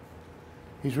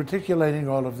 He's reticulating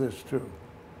all of this too.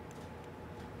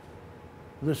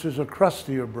 This is a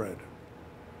crustier bread.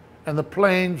 And the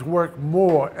planes work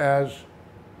more as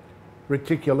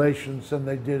reticulations than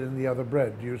they did in the other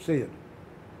bread. Do you see it?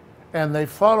 And they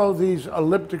follow these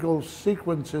elliptical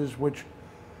sequences which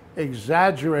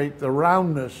exaggerate the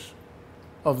roundness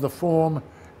of the form,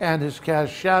 and his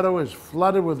cast shadow is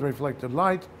flooded with reflected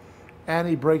light, and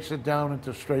he breaks it down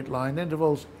into straight line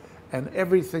intervals, and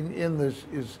everything in this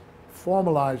is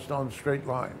formalized on straight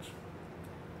lines.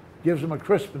 Gives them a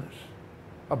crispness,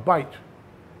 a bite,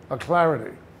 a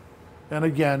clarity. And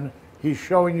again, he's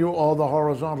showing you all the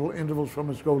horizontal intervals from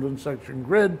his golden section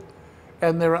grid,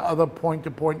 and there are other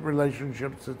point-to-point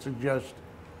relationships that suggest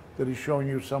that he's showing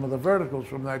you some of the verticals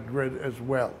from that grid as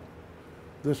well.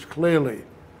 This clearly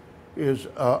is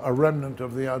a remnant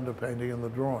of the underpainting in the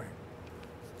drawing.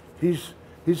 He's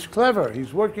clever.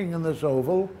 He's working in this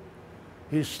oval.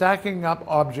 He's stacking up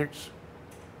objects,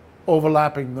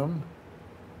 overlapping them,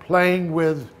 playing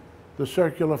with the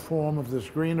circular form of this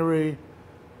greenery,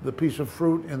 the piece of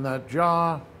fruit in that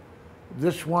jar,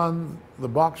 this one, the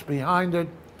box behind it,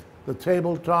 the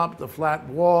tabletop, the flat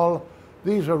wall.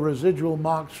 These are residual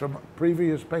marks from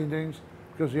previous paintings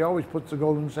because he always puts the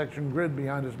golden section grid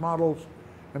behind his models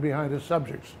and behind his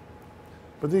subjects.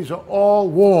 But these are all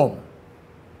warm.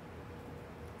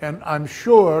 And I'm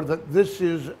sure that this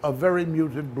is a very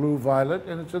muted blue-violet,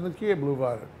 and it's in the key of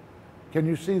blue-violet. Can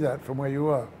you see that from where you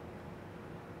are?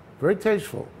 Very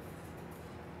tasteful,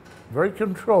 very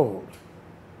controlled,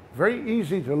 very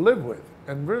easy to live with,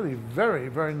 and really very,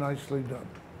 very nicely done.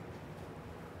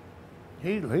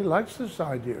 He likes this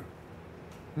idea.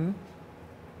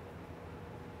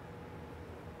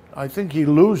 I think he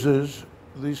loses,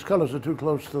 these colors are too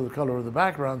close to the color of the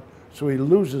background, so he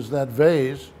loses that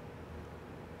vase,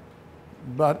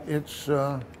 but it's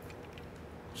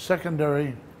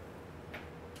secondary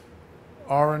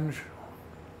orange,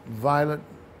 violet.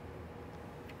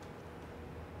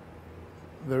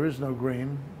 There is no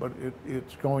green, but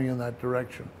it's going in that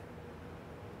direction.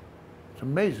 It's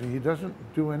amazing. He doesn't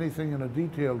do anything in a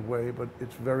detailed way, but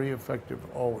it's very effective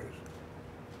always.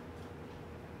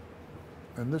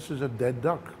 And this is a dead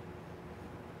duck.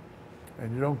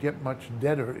 And you don't get much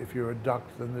deader if you're a duck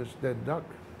than this dead duck.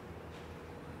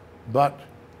 But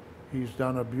he's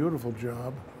done a beautiful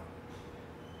job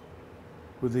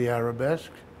with the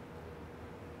arabesque.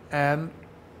 And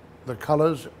the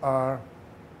colors are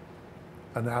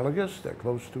analogous. They're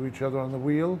close to each other on the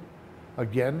wheel.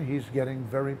 Again, he's getting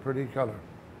very pretty color.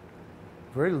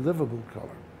 Very livable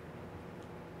color.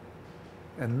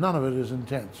 And none of it is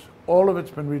intense. All of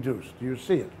it's been reduced. Do you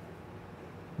see it?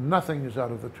 Nothing is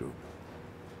out of the tube.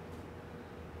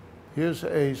 Here's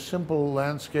a simple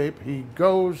landscape. He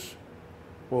goes,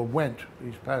 or went,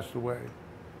 he's passed away.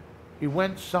 He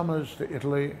went summers to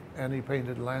Italy and he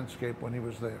painted landscape when he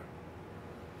was there.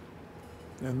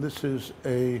 And this is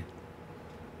a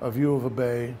view of a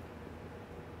bay.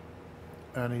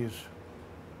 And he's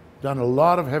done a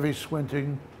lot of heavy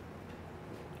squinting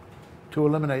to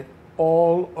eliminate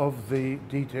all of the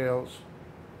details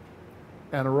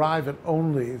and arrive at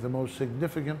only the most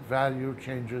significant value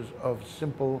changes of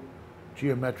simple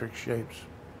geometric shapes.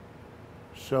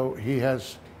 So he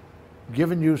has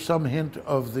given you some hint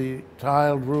of the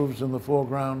tiled roofs in the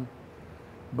foreground,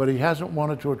 but he hasn't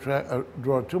wanted to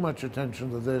draw too much attention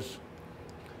to this.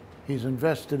 He's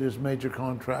invested his major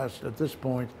contrast at this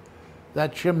point.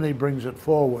 That chimney brings it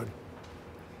forward,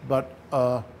 but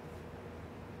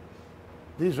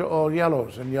these are all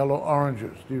yellows and yellow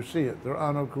oranges. Do you see it? There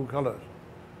are no cool colors.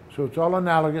 So it's all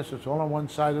analogous. It's all on one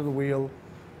side of the wheel.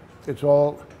 It's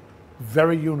all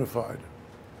very unified.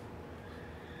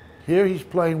 Here he's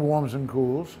playing warms and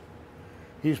cools.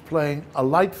 He's playing a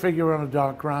light figure on a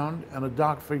dark ground and a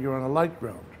dark figure on a light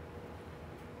ground.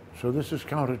 So this is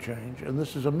counterchange, and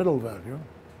this is a middle value.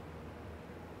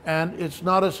 And it's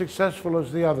not as successful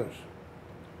as the others.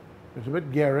 It's a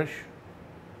bit garish,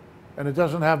 and it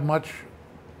doesn't have much.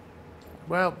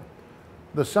 Well,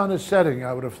 the sun is setting,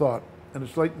 I would have thought, and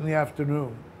it's late in the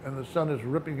afternoon, and the sun is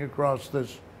ripping across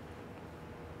this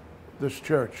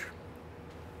church.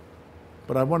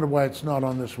 But I wonder why it's not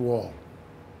on this wall.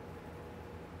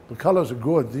 The colors are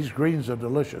good. These greens are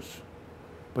delicious.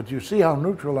 But you see how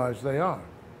neutralized they are.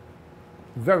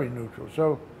 Very neutral.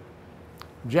 So,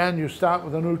 Jan, you start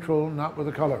with a neutral, not with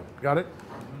a color. Got it?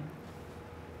 Mm-hmm.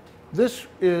 This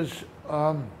is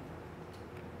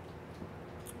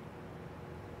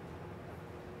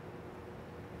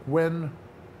Gwen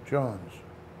Johns.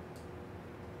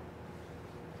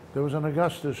 There was an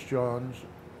Augustus Johns,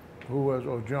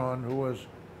 John, who was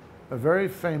a very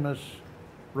famous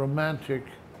romantic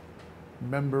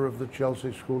member of the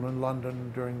Chelsea School in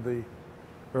London during the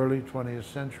early 20th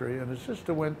century, and his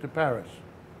sister went to Paris.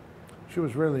 She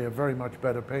was really a very much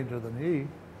better painter than he.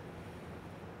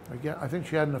 Again, I think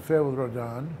she had an affair with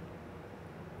Rodin,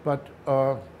 but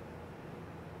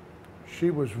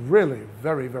she was really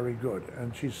very, very good,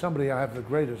 and she's somebody I have the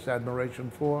greatest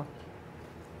admiration for.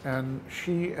 And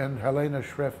she and Helena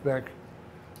Schreffbeck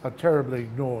are terribly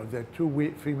ignored. They're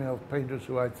two female painters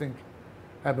who I think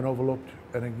have been overlooked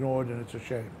and ignored, and it's a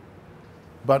shame.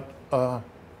 But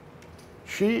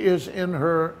she is in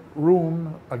her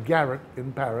room, a garret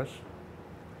in Paris.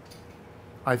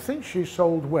 I think she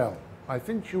sold well. I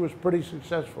think she was pretty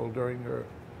successful during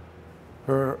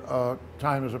her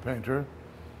time as a painter.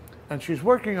 And she's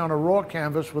working on a raw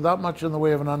canvas without much in the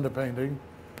way of an underpainting.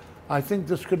 I think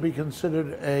this could be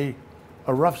considered a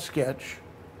rough sketch,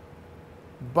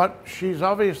 but she's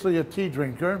obviously a tea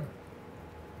drinker,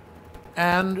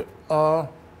 and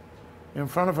in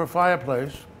front of her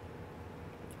fireplace,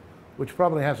 which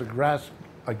probably has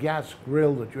a gas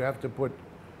grill that you have to put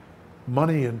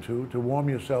money into to warm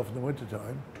yourself in the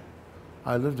wintertime.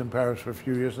 I lived in Paris for a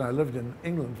few years, and I lived in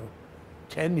England for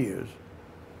 10 years.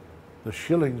 The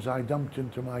shillings I dumped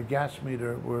into my gas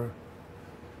meter were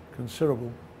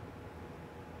considerable.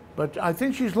 But I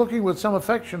think she's looking with some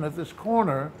affection at this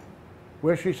corner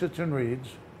where she sits and reads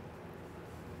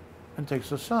and takes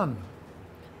the sun,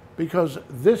 because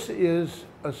this is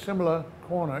a similar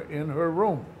corner in her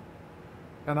room.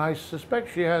 And I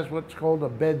suspect she has what's called a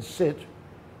bed sit,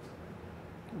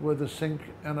 with a sink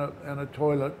and a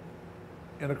toilet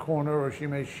in a corner, or she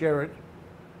may share it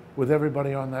with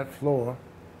everybody on that floor.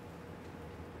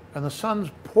 And the sun's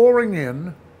pouring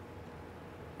in,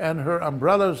 and her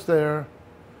umbrella's there,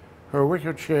 her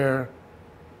wicker chair,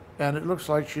 and it looks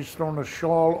like she's thrown a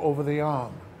shawl over the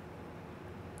arm.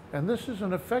 And this is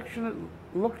an affectionate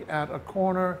look at a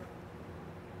corner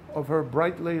of her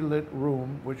brightly lit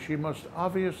room, which she must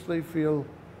obviously feel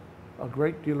a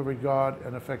great deal of regard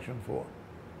and affection for.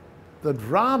 The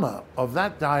drama of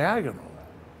that diagonal,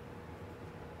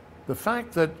 the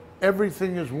fact that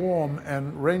everything is warm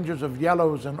and ranges of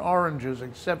yellows and oranges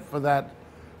except for that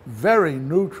very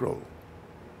neutral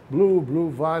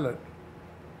blue-violet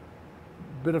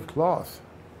bit of cloth,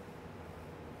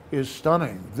 is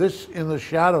stunning. This in the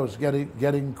shadows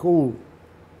getting cool.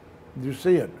 Do you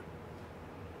see it?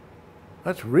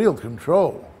 That's real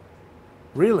control,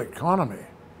 real economy,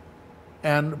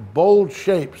 and bold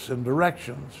shapes and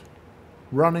directions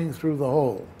running through the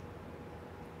whole.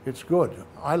 It's good.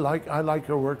 I like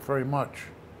her work very much.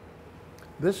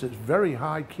 This is very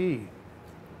high key.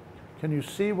 Can you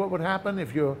see what would happen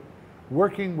if you're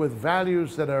working with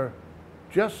values that are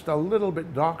just a little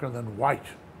bit darker than white,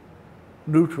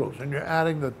 neutrals, and you're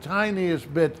adding the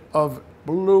tiniest bit of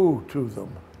blue to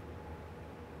them?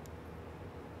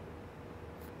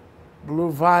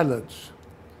 Blue violets,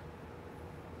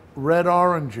 red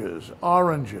oranges,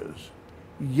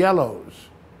 yellows,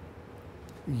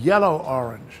 yellow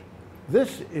orange.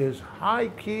 This is high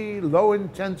key, low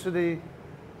intensity,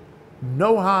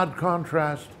 no hard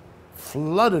contrast,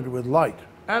 flooded with light,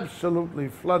 absolutely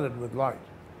flooded with light.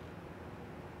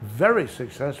 Very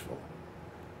successful,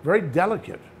 very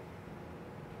delicate.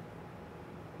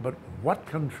 But what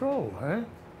control, eh?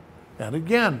 And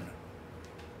again,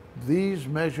 these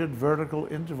measured vertical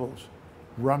intervals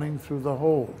running through the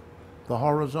whole, the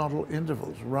horizontal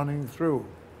intervals running through,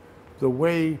 the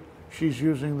way she's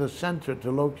using the center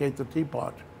to locate the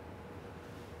teapot.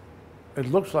 It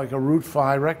looks like a root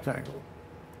phi rectangle.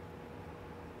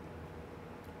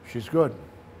 She's good.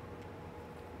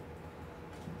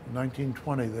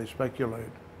 1920, they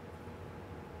speculate.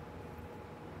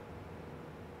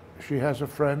 She has a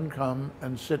friend come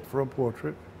and sit for a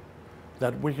portrait.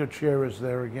 That wicker chair is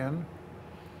there again.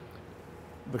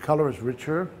 The color is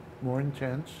richer, more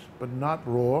intense, but not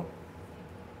raw.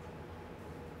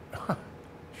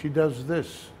 She does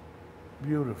this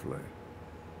beautifully.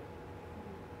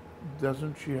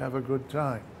 Doesn't she have a good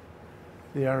time?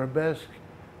 The arabesque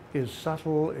is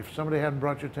subtle. If somebody hadn't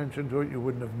brought your attention to it, you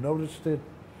wouldn't have noticed it.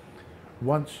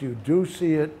 Once you do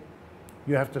see it,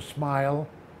 you have to smile.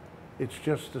 It's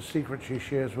just a secret she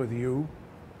shares with you.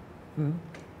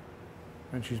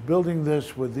 And she's building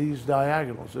this with these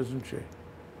diagonals, isn't she?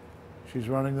 She's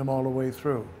running them all the way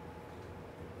through.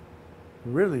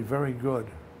 Really very good.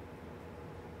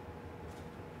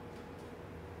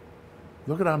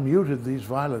 Look at how muted these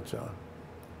violets are.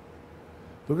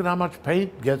 Look at how much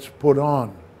paint gets put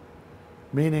on,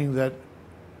 meaning that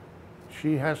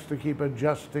she has to keep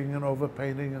adjusting and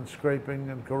overpainting and scraping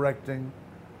and correcting.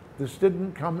 This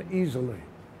didn't come easily.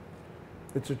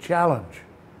 It's a challenge.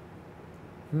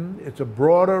 It's a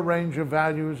broader range of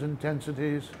values,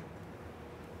 intensities,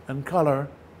 and color.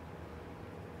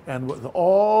 And with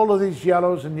all of these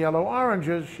yellows and yellow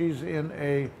oranges, she's in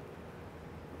a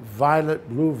violet,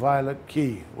 blue-violet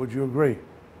key. Would you agree?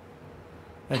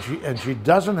 And she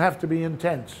doesn't have to be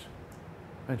intense.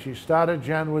 And she started,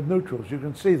 Jan, with neutrals. You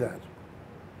can see that.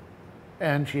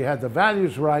 And she had the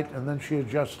values right, and then she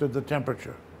adjusted the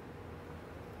temperature.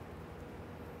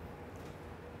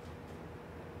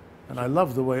 And I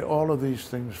love the way all of these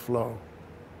things flow.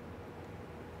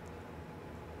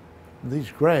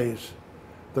 These grays,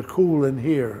 the cool in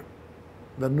here,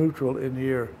 the neutral in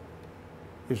here,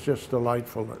 is just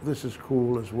delightful. This is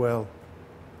cool as well.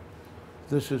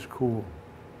 This is cool.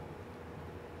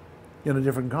 In a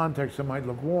different context, it might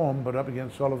look warm, but up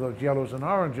against all of those yellows and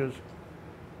oranges,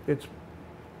 It's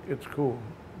cool.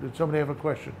 Did somebody have a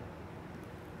question?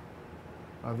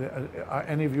 Are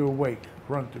any of you awake?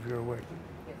 Grunt if you're awake.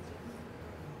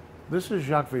 This is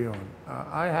Jacques Villon.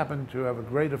 I happen to have a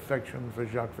great affection for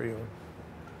Jacques Villon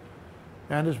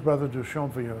and his brother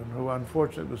Duchamp Villon, who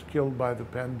unfortunately was killed by the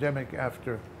pandemic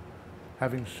after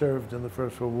having served in the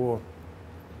First World War.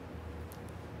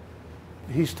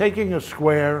 He's taking a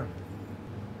square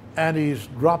and he's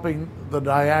dropping the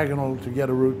diagonal to get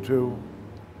a root 2,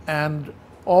 and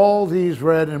all these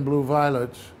red and blue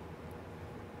violets,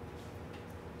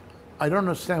 I don't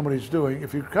understand what he's doing.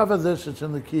 If you cover this, it's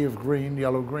in the key of green,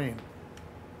 yellow, green.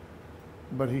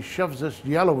 But he shoves this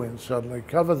yellow in suddenly.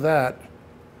 Cover that,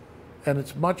 and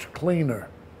it's much cleaner.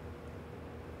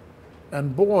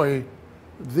 And boy,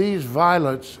 these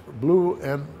violets, blue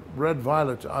and red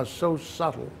violets, are so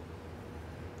subtle.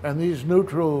 And these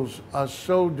neutrals are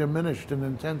so diminished in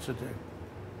intensity.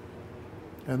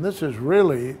 And this is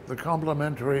really the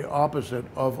complementary opposite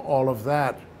of all of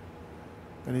that.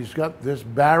 And he's got this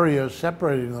barrier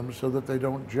separating them so that they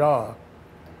don't jar.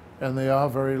 And they are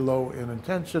very low in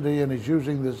intensity, and he's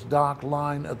using this dark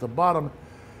line at the bottom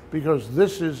because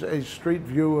this is a street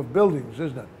view of buildings,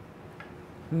 isn't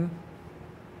it?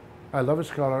 I love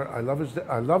his color. I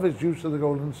love his use of the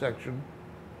golden section.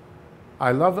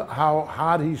 I love how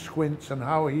hard he squints and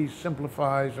how he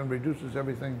simplifies and reduces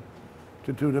everything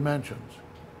to 2 dimensions.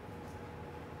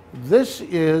 This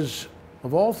is,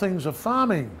 of all things, a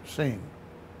farming scene.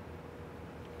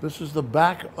 This is the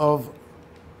back of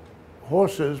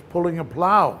horses pulling a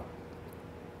plow,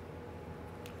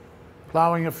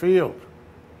 plowing a field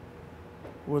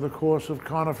with a course of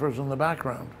conifers in the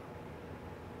background.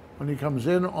 When he comes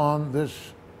in on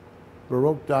this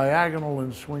Baroque diagonal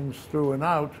and swings through and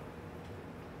out,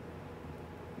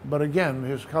 but again,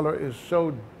 his color is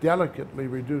so delicately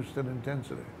reduced in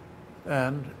intensity.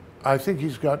 And I think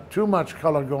he's got too much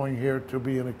color going here to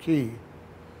be in a key.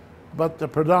 But the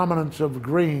predominance of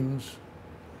greens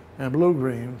and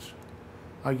blue-greens,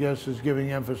 I guess, is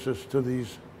giving emphasis to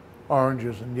these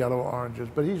oranges and yellow oranges.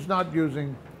 But he's not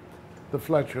using the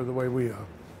Fletcher the way we are.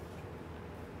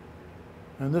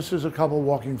 And this is a couple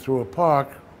walking through a park.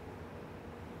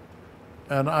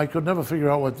 And I could never figure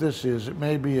out what this is. It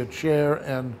may be a chair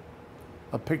and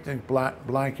a picnic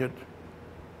blanket.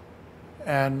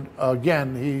 And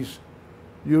again, he's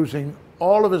using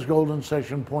all of his golden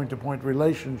section point-to-point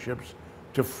relationships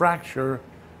to fracture,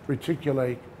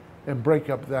 reticulate, and break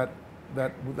up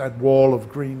that wall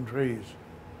of green trees.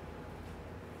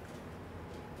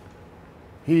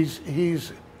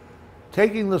 He's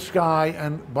taking the sky,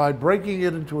 and by breaking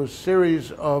it into a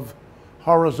series of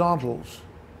horizontals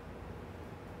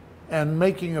and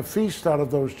making a feast out of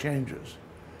those changes,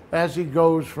 as he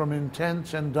goes from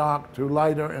intense and dark to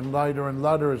lighter and lighter and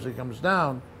lighter as he comes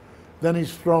down, then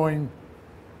he's throwing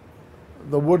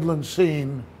the woodland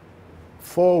scene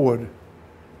forward,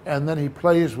 and then he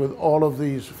plays with all of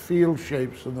these field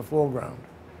shapes in the foreground.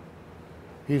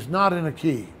 He's not in a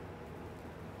key,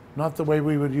 not the way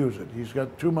we would use it. He's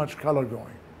got too much color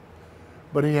going.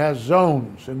 But he has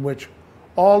zones in which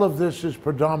all of this is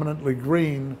predominantly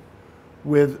green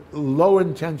with low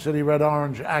intensity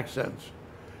red-orange accents.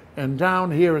 And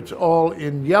down here it's all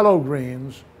in yellow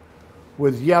greens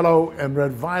with yellow and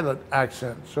red-violet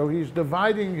accents. So he's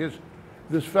dividing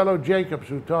this fellow Jacobs,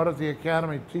 who taught at the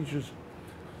academy, teaches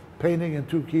painting in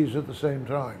 2 keys at the same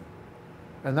time.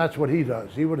 And that's what he does.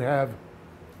 He would have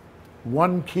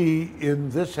 1 key in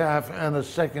this half and a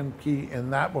 2nd key in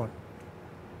that one.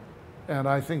 And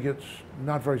I think it's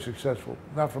not very successful,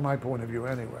 not from my point of view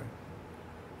anyway.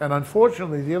 And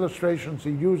unfortunately, the illustrations he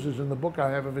uses in the book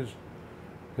I have of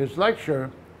his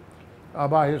lecture are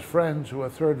by his friends who are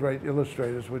third-rate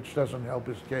illustrators, which doesn't help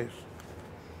his case.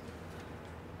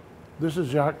 This is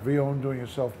Jacques Villon doing a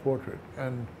self-portrait.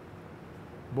 And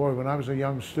boy, when I was a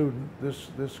young student,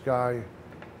 this guy,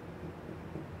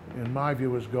 in my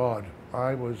view, is God.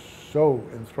 I was so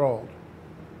enthralled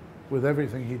with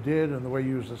everything he did and the way he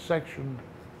used the section,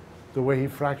 the way he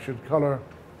fractured color.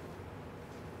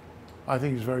 I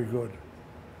think he's very good.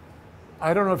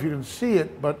 I don't know if you can see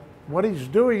it, but what he's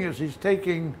doing is he's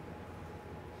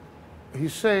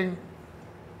saying,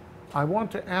 I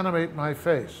want to animate my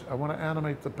face. I want to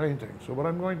animate the painting. So what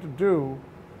I'm going to do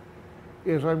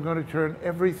is I'm going to turn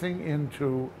everything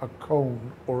into a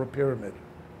cone or a pyramid.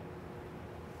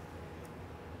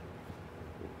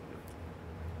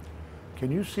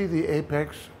 Can you see the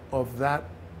apex of that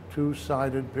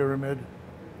 2-sided pyramid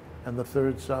and the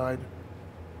 3rd side?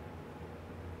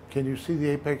 Can you see the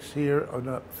apex here on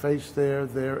a face there,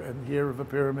 and here of a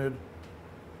pyramid?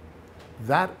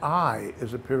 That eye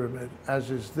is a pyramid,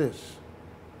 as is this.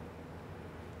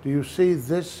 Do you see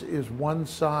this is one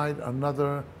side,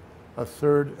 another, a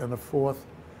third, and a fourth?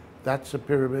 That's a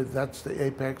pyramid, that's the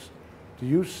apex. Do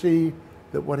you see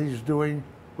that what he's doing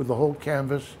with the whole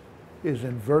canvas is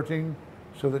inverting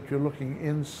so that you're looking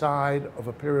inside of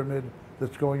a pyramid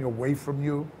that's going away from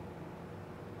you?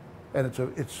 And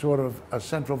it's sort of a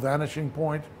central vanishing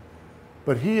point.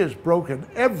 But he has broken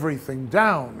everything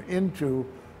down into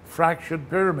fractured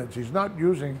pyramids. He's not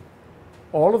using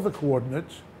all of the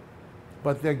coordinates,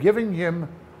 but they're giving him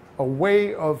a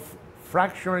way of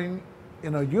fracturing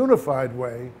in a unified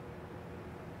way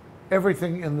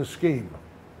everything in the scheme.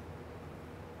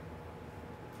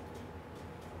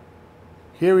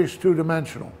 Here he's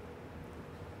two-dimensional.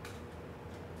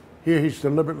 Here he's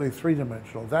deliberately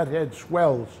three-dimensional. That head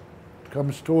swells,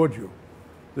 comes toward you.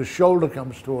 The shoulder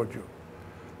comes toward you.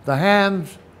 The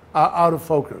hands are out of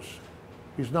focus.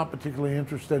 He's not particularly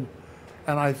interested,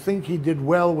 and I think he did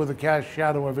well with the cast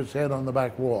shadow of his head on the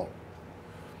back wall.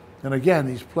 And again,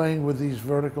 he's playing with these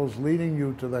verticals leading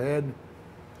you to the head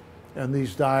and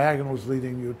these diagonals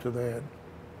leading you to the head.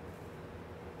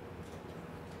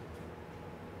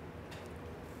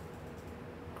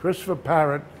 Christopher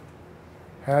Parrott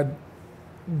had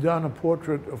done a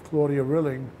portrait of Claudia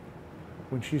Rilling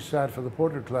when she sat for the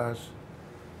portrait class.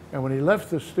 And when he left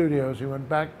the studios, he went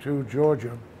back to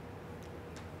Georgia,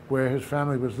 where his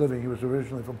family was living. He was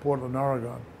originally from Portland,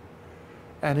 Oregon.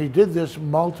 And he did this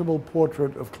multiple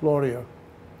portrait of Claudia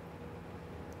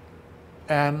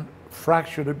and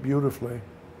fractured it beautifully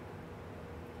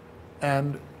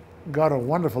and got a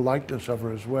wonderful likeness of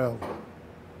her as well.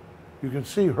 You can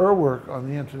see her work on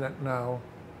the internet now.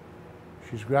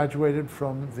 She's graduated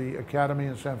from the Academy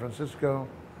in San Francisco,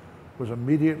 was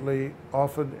immediately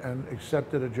offered and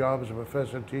accepted a job as a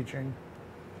professor teaching,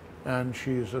 and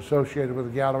she's associated with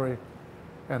the gallery,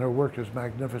 and her work is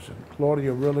magnificent.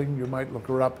 Claudia Rilling, you might look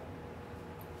her up,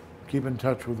 keep in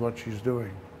touch with what she's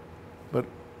doing. But,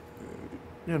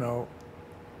 you know,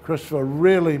 Christopher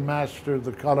really mastered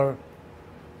the color,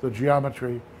 the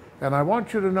geometry, and I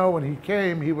want you to know when he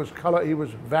came, he was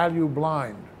value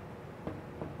blind.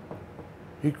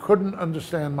 He couldn't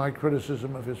understand my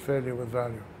criticism of his failure with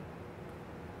value.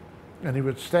 And he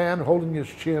would stand holding his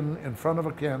chin in front of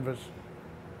a canvas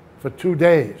for 2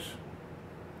 days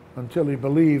until he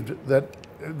believed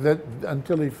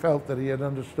until he felt that he had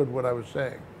understood what I was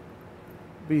saying.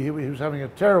 He was having a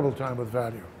terrible time with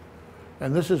value.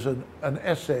 And this is an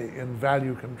essay in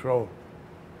value control.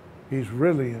 He's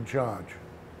really in charge.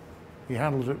 He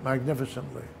handles it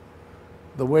magnificently.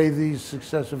 The way these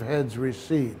successive heads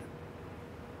recede,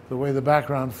 the way the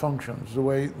background functions, the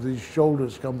way these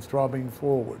shoulders come throbbing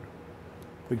forward,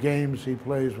 the games he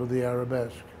plays with the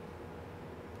arabesque.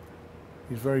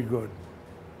 He's very good.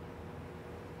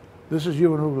 This is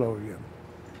Ewan Hublot again.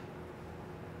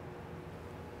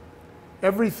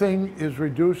 Everything is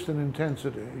reduced in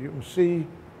intensity. You can see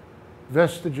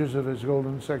vestiges of his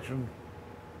golden section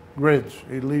grids.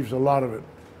 He leaves a lot of it.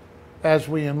 As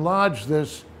we enlarge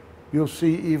this, you'll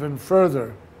see even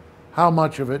further how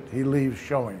much of it he leaves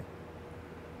showing.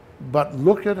 But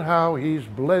look at how he's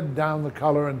bled down the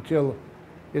color until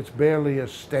it's barely a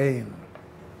stain.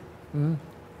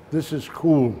 This is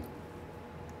cool.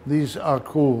 These are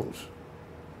cools.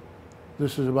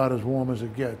 This is about as warm as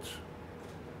it gets.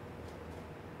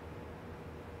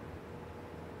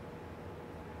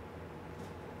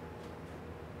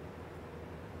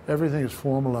 Everything is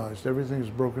formalized. Everything is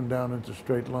broken down into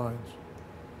straight lines.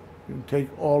 You can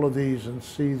take all of these and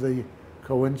see the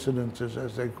coincidences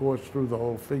as they course through the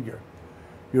whole figure.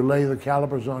 You lay the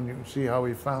calipers on, you can see how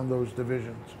he found those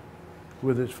divisions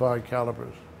with his 5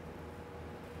 calipers.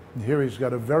 And here he's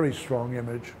got a very strong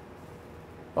image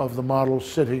of the model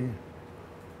sitting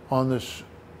on this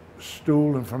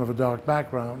stool in front of a dark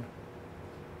background.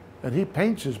 And he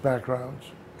paints his backgrounds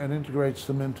and integrates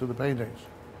them into the paintings.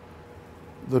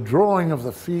 The drawing of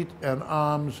the feet and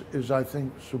arms is, I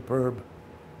think, superb.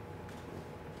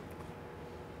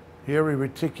 Here he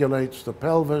reticulates the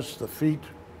pelvis, the feet,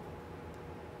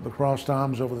 the crossed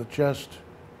arms over the chest,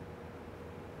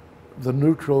 the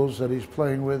neutrals that he's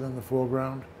playing with in the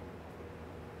foreground.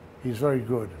 He's very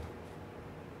good.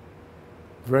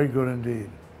 Very good indeed.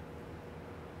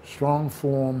 Strong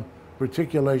form,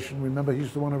 reticulation. Remember,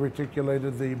 he's the one who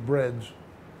reticulated the breads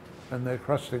and their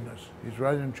crustiness. He's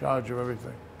right in charge of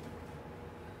everything.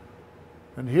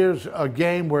 And here's a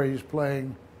game where he's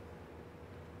playing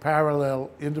parallel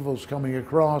intervals coming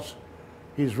across.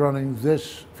 He's running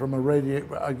this from a radius.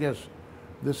 I guess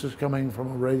this is coming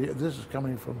from a radius. This is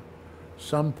coming from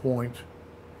some point.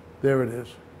 There it is.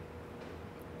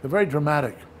 They're very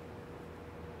dramatic.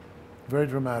 Very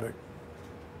dramatic.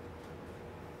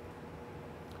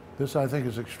 This, I think,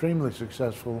 is extremely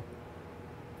successful,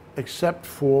 except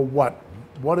for what?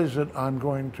 What is it I'm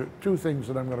going to, two things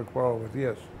that I'm going to quarrel with,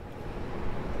 yes.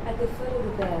 At the foot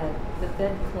of the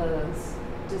bedclothes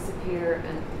disappear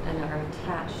and are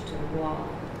attached to the wall.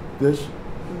 This?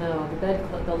 No,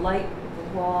 the light,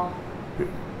 the wall.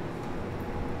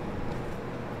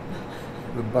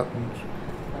 The buttons.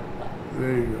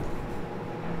 There you go.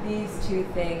 These two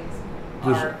things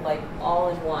This- are like all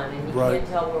in one, and you Right. can't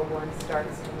tell where one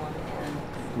starts to one ends.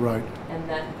 Right. And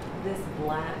that this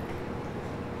black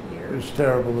here. It's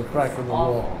terrible, the crack in the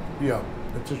wall. awful. Yeah,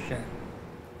 it's a shame.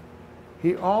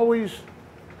 He always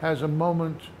has a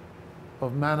moment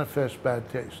of manifest bad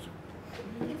taste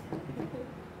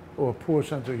or poor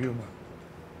sense of humor.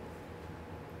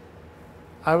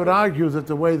 I would argue that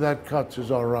the way that cuts is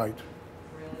all right,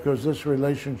 because this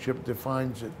relationship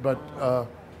defines it.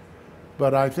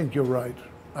 But I think you're right.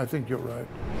 I think you're right.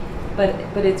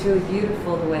 But it's really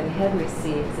beautiful the way the head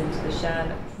recedes into the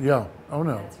shadows. Yeah. Oh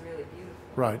no. That's really beautiful.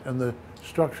 Right. And the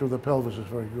structure of the pelvis is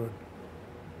very good.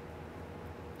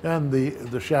 And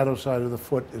the shadow side of the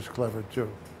foot is clever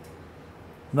too.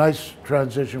 Nice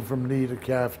transition from knee to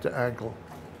calf to ankle.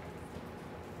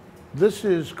 This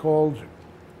is called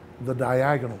the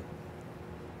diagonal.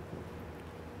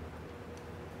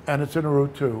 And it's in a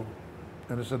root 2.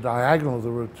 And it's a diagonal of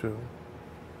the root 2.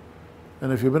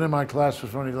 And if you've been in my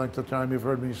classes for any length of time, you've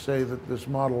heard me say that this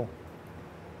modeled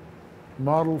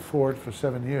for it for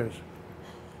 7 years.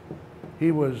 He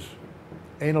was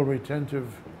anal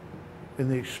retentive in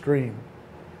the extreme,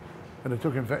 and it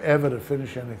took him forever to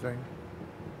finish anything.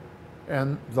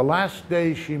 And the last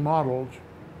day she modeled,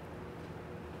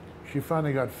 she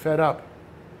finally got fed up,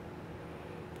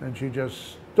 and she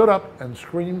just stood up and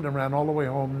screamed and ran all the way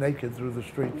home naked through the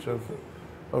streets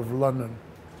of London.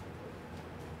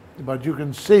 But you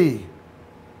can see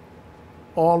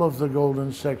all of the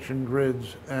golden section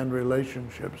grids and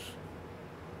relationships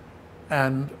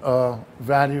and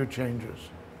value changes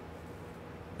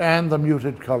and the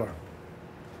muted color,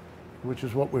 which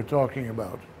is what we're talking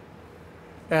about.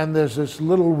 And there's this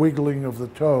little wiggling of the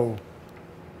toe,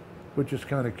 which is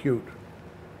kind of cute,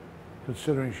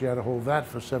 considering she had to hold that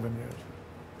for 7 years.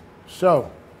 So,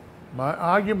 my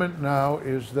argument now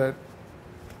is that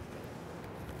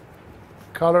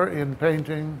color in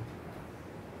painting,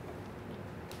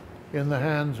 in the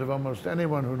hands of almost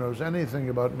anyone who knows anything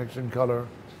about mixing color,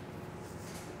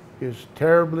 is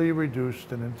terribly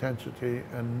reduced in intensity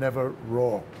and never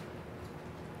raw.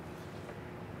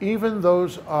 Even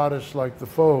those artists like the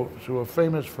Fauves, who are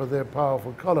famous for their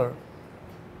powerful color,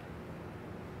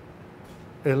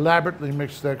 elaborately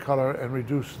mix their color and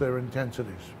reduce their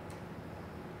intensities.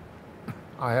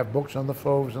 I have books on the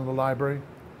Fauves in the library,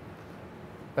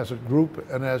 as a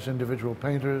group and as individual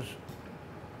painters.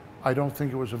 I don't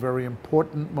think it was a very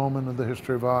important moment in the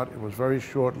history of art. It was very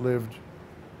short-lived.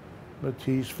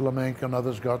 Matisse, Flamenco, and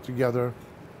others got together.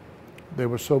 They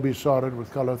were so besotted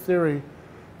with color theory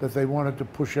that they wanted to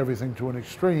push everything to an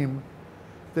extreme.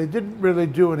 They didn't really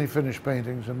do any finished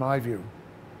paintings, in my view.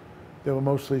 They were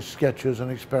mostly sketches and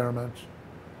experiments.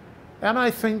 And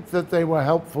I think that they were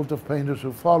helpful to painters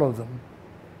who followed them.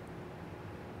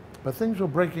 But things were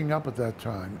breaking up at that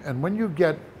time. And when you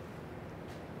get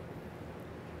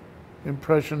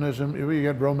Impressionism, you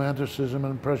get Romanticism,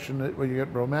 you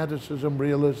get Romanticism,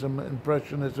 Realism,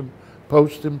 Impressionism,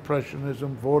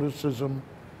 Post-Impressionism, Vorticism,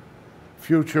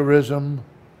 Futurism,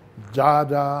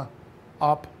 Dada,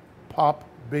 Up, Pop,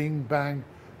 Bing, Bang.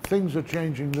 Things are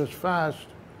changing this fast.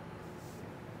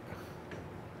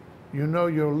 You know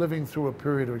you're living through a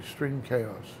period of extreme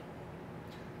chaos.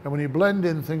 And when you blend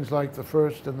in things like the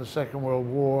First and the Second World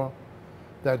War,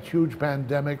 that huge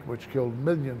pandemic which killed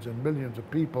millions and millions of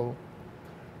people,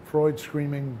 Freud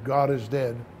screaming, God is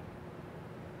dead,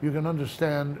 you can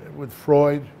understand with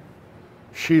Freud,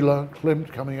 Sheila,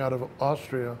 Klimt coming out of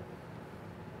Austria,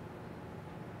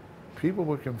 people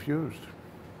were confused.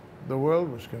 The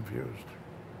world was confused.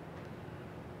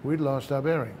 We'd lost our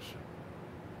bearings.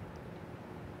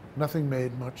 Nothing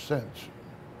made much sense.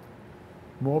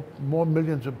 More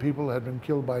millions of people had been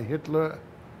killed by Hitler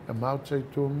and Mao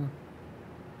Zedong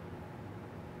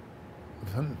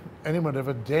than anyone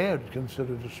ever dared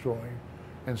consider destroying.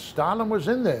 And Stalin was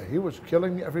in there. He was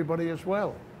killing everybody as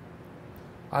well.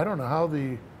 I don't know how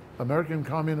the American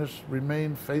communists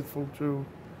remained faithful to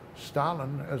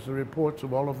Stalin as the reports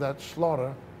of all of that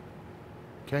slaughter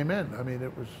came in. I mean,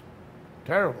 it was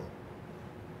terrible.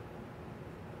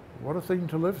 What a thing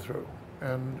to live through.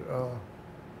 And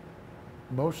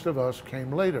most of us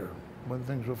came later, when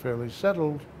things were fairly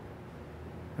settled,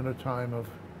 in a time of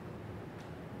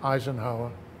Eisenhower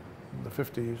in the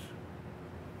 50s,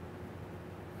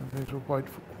 And things were quite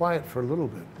quiet for a little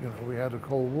bit. You know, we had a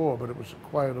Cold War, but it was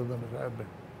quieter than it had been.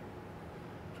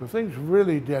 So things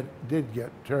really did get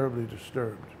terribly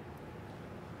disturbed.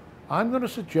 I'm going to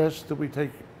suggest that we take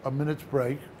a minute's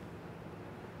break,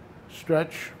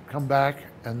 stretch, come back,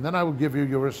 and then I will give you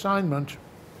your assignment,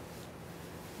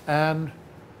 and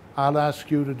I'll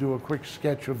ask you to do a quick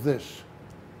sketch of this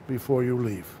before you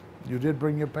leave. You did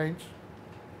bring your paints?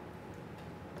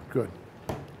 Good.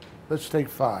 Let's take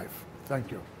 5. Thank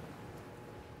you.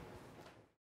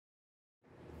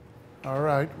 All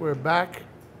right, we're back.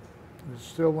 It's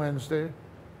still Wednesday,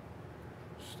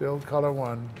 still color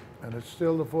 1, and it's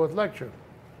still the 4th lecture.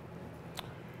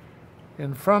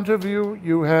 In front of you,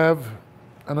 you have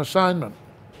an assignment.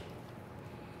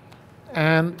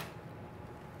 And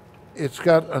it's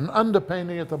got an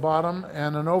underpainting at the bottom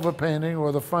and an overpainting,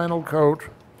 or the final coat,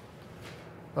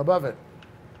 above it.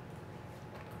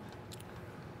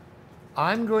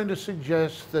 I'm going to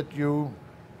suggest that you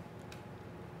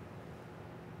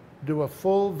do a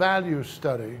full value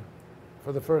study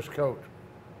for the first coat.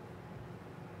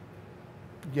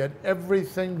 Get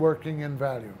everything working in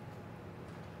value.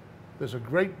 There's a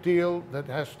great deal that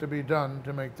has to be done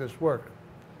to make this work.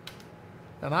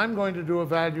 And I'm going to do a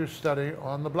value study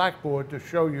on the blackboard to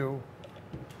show you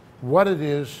what it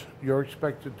is you're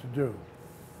expected to do.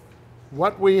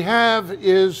 What we have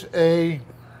is a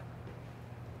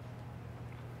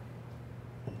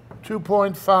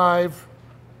 2.5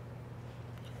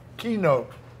 keynote.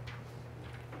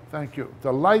 Thank you.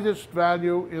 The lightest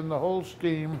value in the whole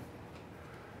scheme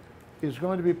is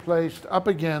going to be placed up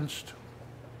against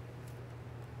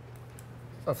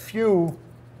a few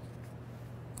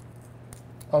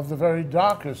of the very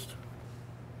darkest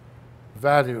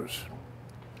values.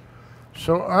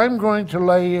 So I'm going to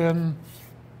lay in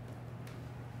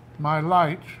my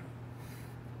light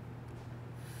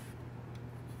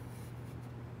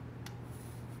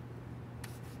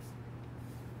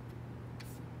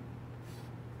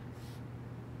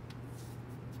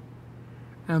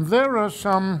and there are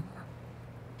some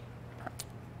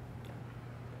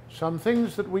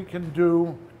things that we can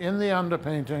do in the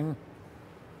underpainting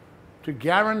to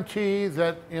guarantee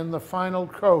that in the final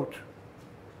coat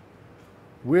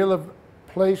we'll have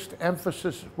placed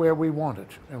emphasis where we want it.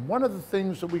 And one of the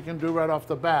things that we can do right off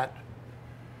the bat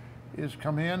is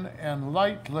come in and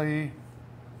lightly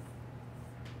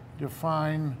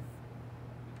define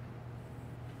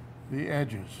the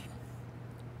edges.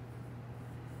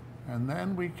 And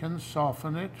then we can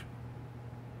soften it.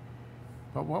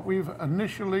 But what we've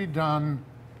initially done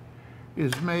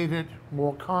is made it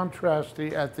more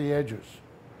contrasty at the edges.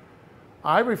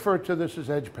 I refer to this as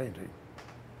edge painting.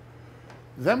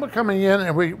 Then we're coming in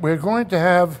and we're going to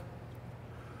have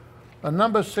a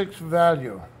number 6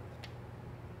 value.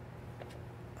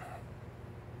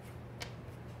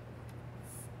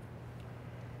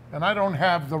 And I don't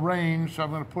have the range, so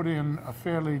I'm going to put in a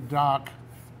fairly dark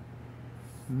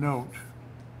note.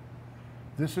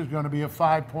 This is going to be a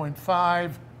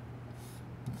 5.5.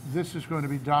 This is going to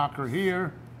be darker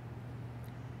here.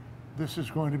 This is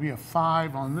going to be a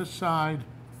 5 on this side.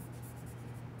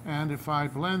 And if I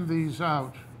blend these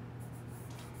out,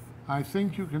 I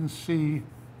think you can see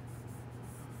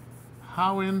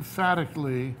how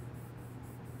emphatically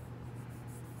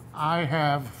I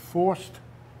have forced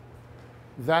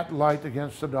that light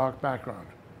against the dark background.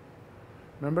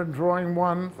 Remember, in drawing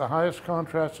 1, the highest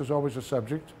contrast is always a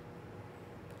subject.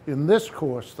 In this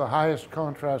course, the highest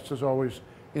contrast is always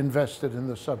invested in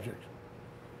the subject.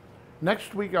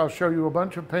 Next week, I'll show you a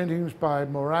bunch of paintings by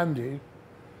Morandi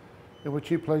in which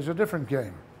he plays a different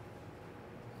game.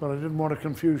 But I didn't want to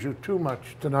confuse you too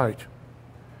much tonight.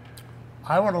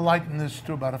 I want to lighten this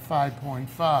to about a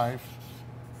 5.5.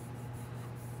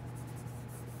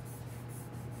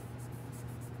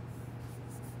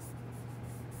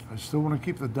 I still want to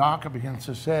keep the dark up against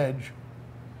this edge.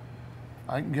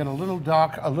 I can get a little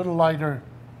dark, a little lighter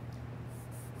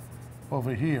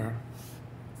over here.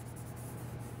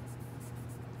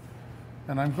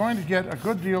 And I'm going to get a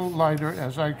good deal lighter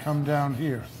as I come down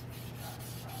here.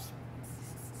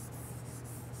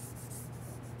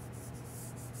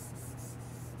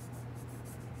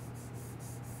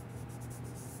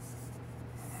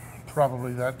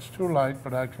 Probably that's too light,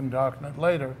 but I can darken it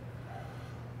later.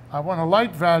 I want a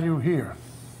light value here.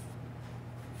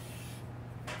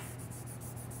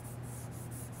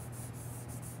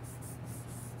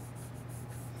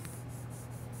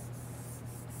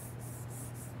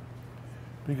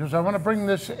 Because I want to bring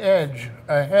this edge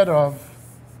ahead of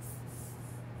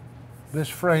this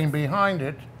frame behind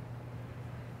it.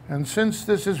 And since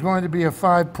this is going to be a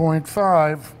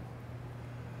 5.5,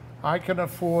 I can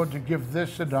afford to give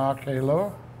this a dark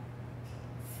halo.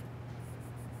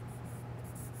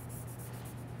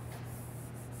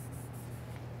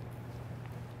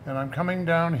 And I'm coming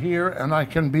down here, and I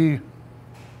can be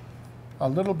a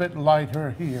little bit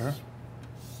lighter here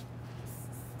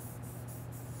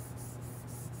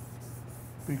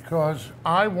because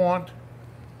I want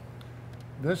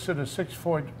this at a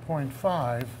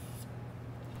 6.5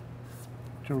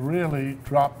 to really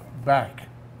drop back.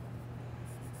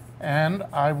 And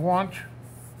I want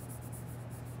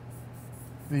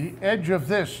the edge of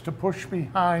this to push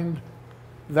behind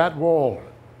that wall.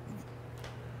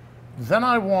 Then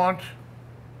I want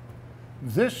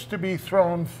this to be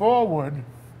thrown forward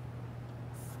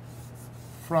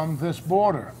from this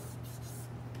border.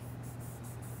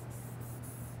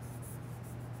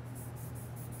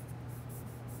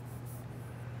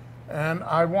 And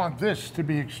I want this to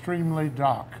be extremely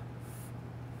dark.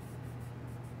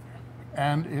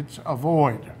 And it's a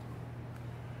void,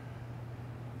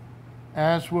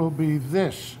 as will be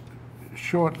this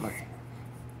shortly,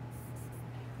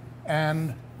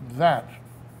 and that.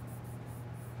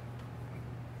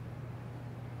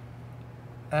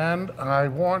 And I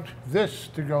want this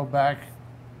to go back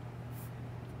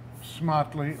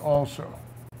smartly also.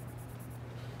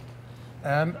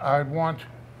 And I want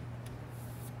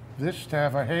this to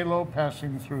have a halo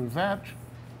passing through that,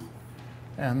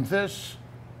 and this,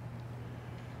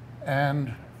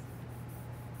 and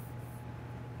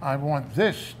I want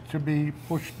this to be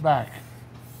pushed back.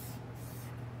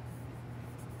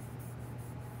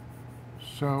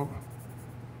 So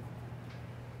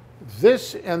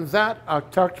this and that are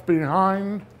tucked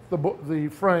behind the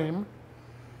frame,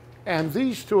 and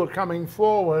these two are coming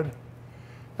forward,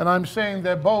 and I'm saying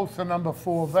they're both a number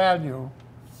 4 value.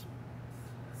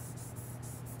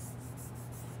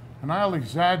 And I'll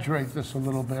exaggerate this a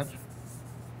little bit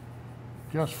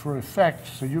just for effect,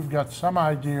 so you've got some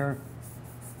idea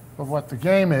of what the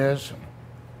game is.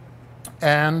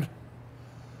 And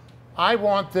I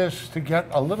want this to get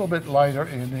a little bit lighter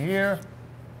in here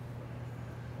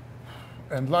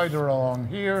and lighter along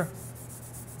here.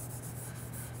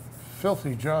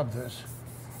 Filthy job, this.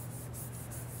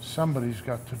 Somebody's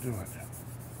got to do it.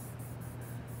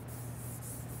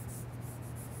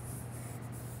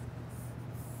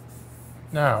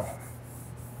 Now,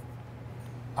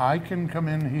 I can come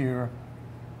in here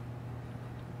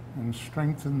and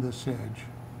strengthen this edge.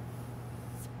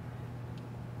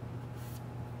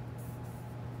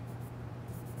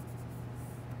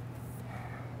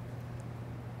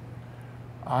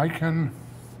 I can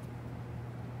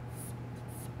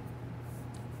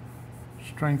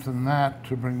strengthen that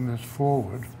to bring this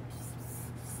forward.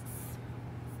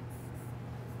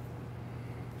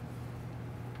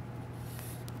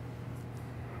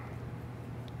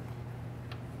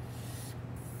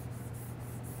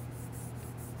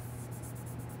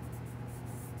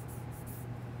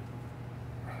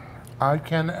 I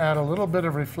can add a little bit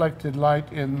of reflected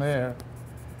light in there.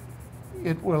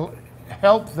 It will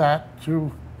help that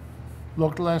to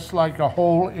look less like a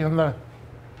hole in the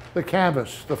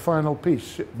canvas, the final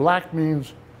piece. Black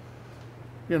means,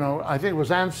 you know, I think it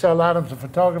was Ansel Adams, the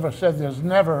photographer, said there's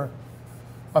never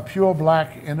a pure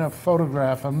black in a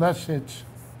photograph unless it's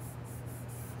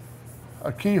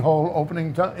a keyhole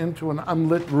opening into an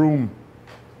unlit room,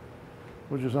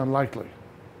 which is unlikely.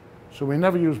 So we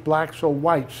never use blacks or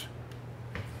whites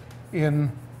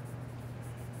in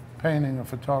painting or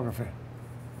photography.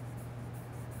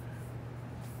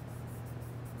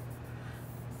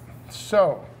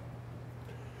 So,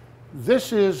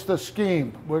 this is the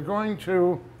scheme. We're going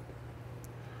to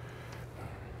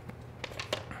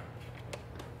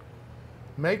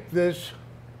make this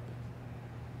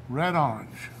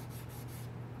red-orange.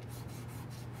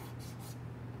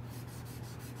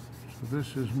 So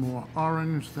this is more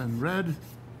orange than red.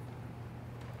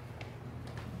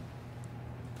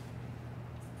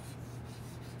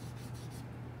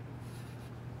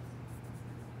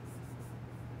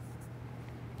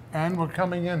 And we're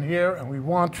coming in here and we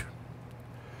want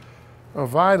a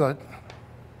violet.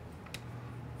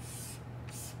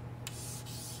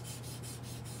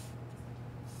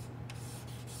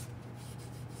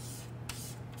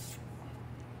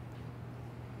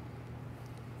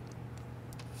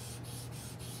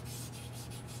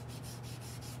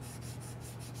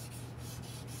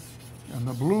 And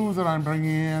the blue that I'm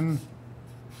bringing in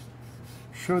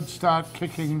should start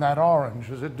kicking that orange.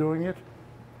 Is it doing it?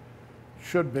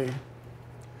 Should be.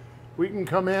 We can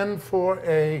come in for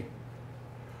a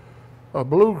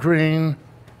blue-green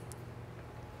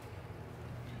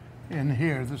in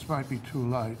here. This might be too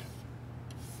light.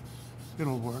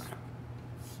 It'll work.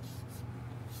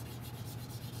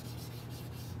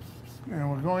 And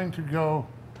we're going to go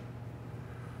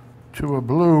to a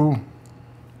blue,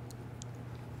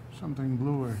 something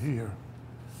bluer here.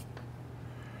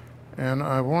 And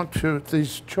I want to,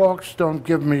 these chalks don't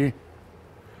give me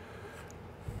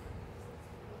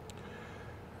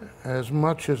as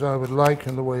much as I would like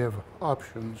in the way of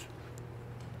options.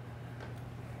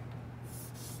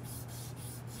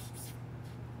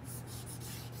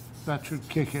 That should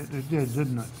kick it. It did,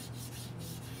 didn't it?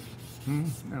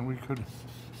 And we could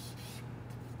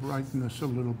brighten this a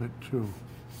little bit too.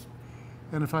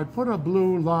 And if I put a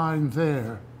blue line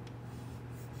there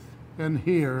and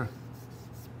here,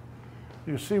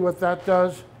 you see what that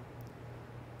does?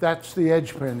 That's the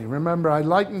edge painting. Remember, I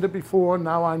lightened it before,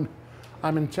 now I'm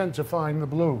intensifying the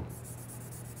blue.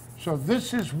 So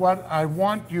this is what I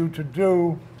want you to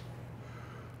do.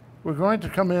 We're going to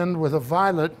come in with a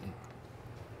violet.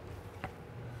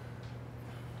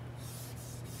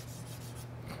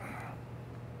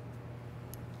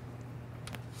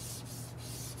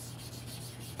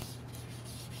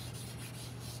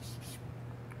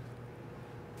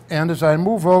 And as I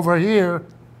move over here,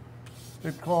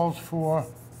 it calls for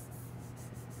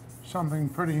something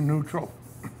pretty neutral.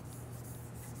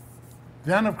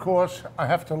 Then, of course, I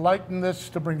have to lighten this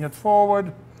to bring it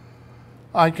forward.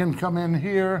 I can come in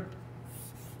here.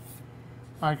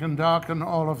 I can darken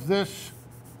all of this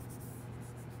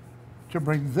to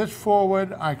bring this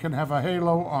forward. I can have a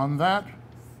halo on that,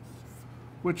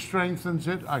 which strengthens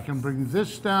it. I can bring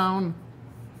this down,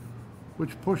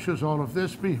 which pushes all of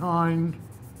this behind.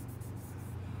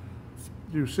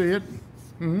 Do you see it?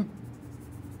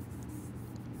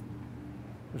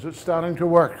 Is it starting to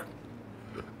work?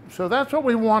 So that's what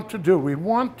we want to do. We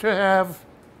want to have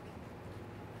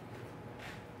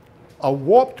a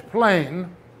warped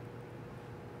plane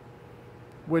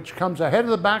which comes ahead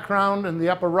of the background in the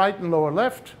upper right and lower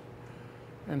left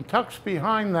and tucks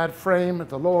behind that frame at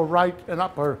the lower right and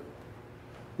upper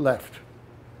left.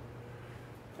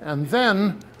 And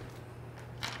then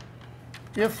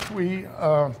if we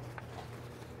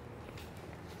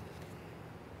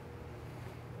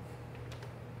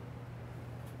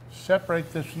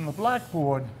separate this from the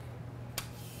blackboard,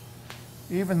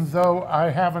 even though I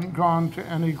haven't gone to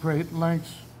any great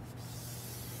lengths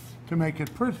to make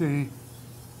it pretty,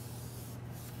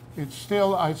 it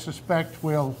still, I suspect,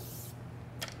 will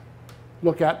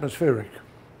look atmospheric,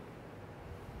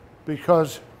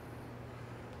 because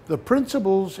the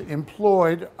principles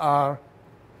employed are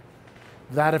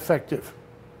that effective.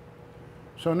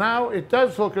 So now it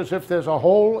does look as if there's a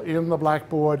hole in the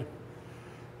blackboard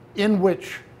in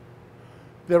which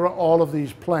there are all of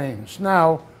these planes.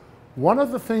 Now, one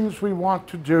of the things we want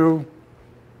to do,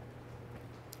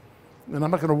 and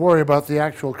I'm not going to worry about the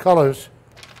actual colors,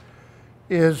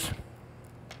 is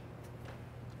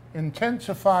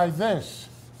intensify this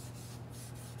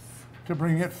to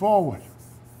bring it forward.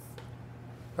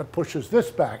 That pushes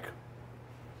this back.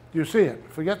 Do you see it?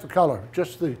 Forget the color,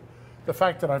 just the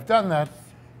fact that I've done that,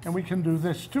 and we can do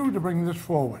this too to bring this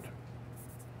forward.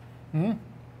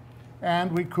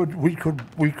 And we could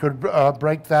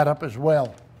break that up as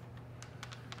well.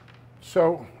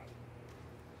 So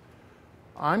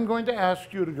I'm going to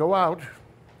ask you to go out,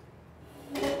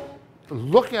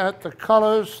 look at the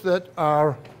colors that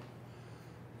are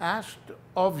asked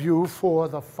of you for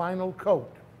the final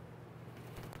coat.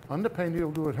 Underpainting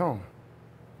you'll do at home.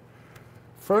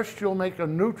 First, you'll make a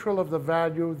neutral of the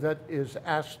value that is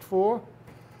asked for.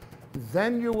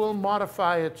 Then you will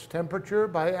modify its temperature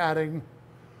by adding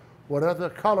what other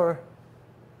color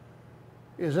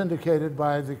is indicated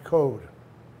by the code.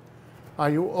 Are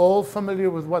you all familiar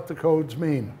with what the codes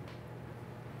mean?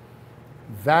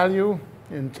 Value,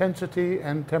 intensity,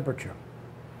 and temperature.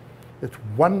 It's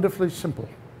wonderfully simple.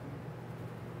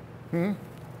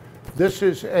 This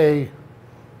is a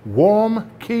warm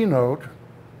keynote,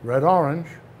 red-orange.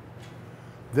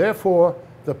 Therefore,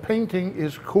 the painting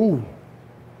is cool.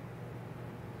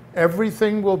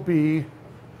 Everything will be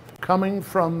coming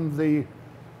from the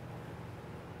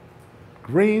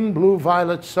green, blue,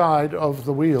 violet side of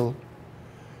the wheel,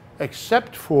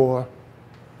 except for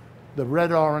the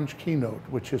red-orange keynote,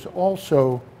 which is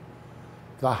also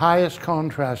the highest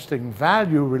contrasting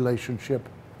value relationship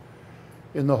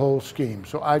in the whole scheme.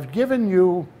 So I've given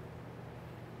you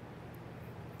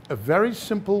a very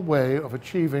simple way of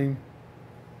achieving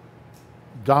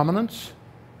dominance,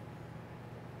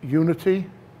 unity,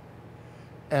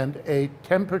 and a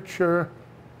temperature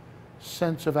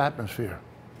sense of atmosphere.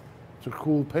 It's a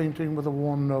cool painting with a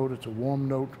warm note. It's a warm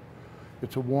note.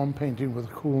 It's a warm painting with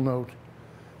a cool note.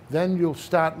 Then you'll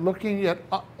start looking at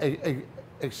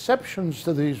exceptions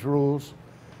to these rules,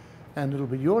 and it'll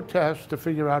be your task to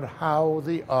figure out how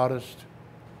the artist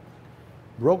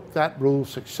broke that rule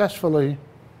successfully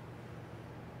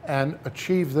and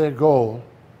achieved their goal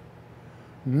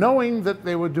knowing that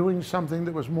they were doing something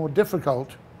that was more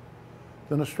difficult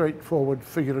than a straightforward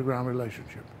figure-to-ground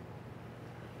relationship.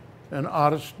 And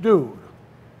artists do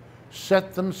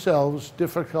set themselves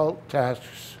difficult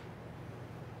tasks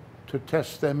to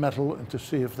test their mettle and to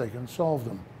see if they can solve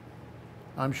them.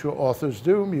 I'm sure authors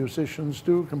do, musicians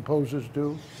do, composers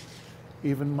do.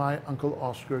 Even my Uncle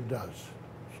Oscar does.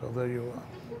 So there you are.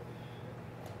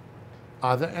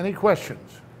 Are there any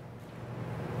questions?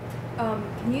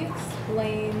 Can you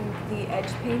explain the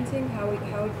edge painting? How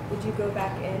would you go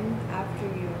back in after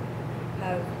you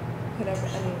have put every,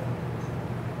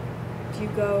 do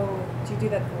you do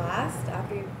that last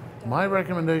after you've done My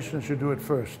recommendation is you do it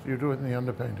first. You do it in the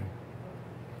underpainting.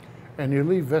 And you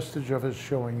leave vestige of it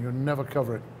showing. You never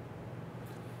cover it.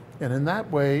 And in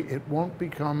that way, it won't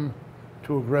become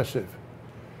too aggressive.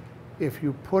 If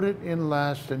you put it in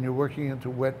last and you're working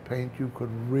into wet paint, you could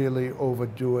really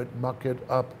overdo it, muck it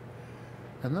up.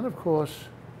 And then, of course,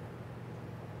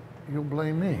 you'll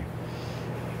blame me.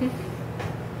 Is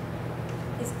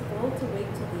the goal to wait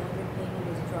till the underpainting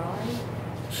is dry?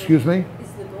 Excuse me?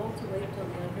 Is the goal to wait till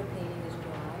the underpainting is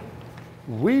dry?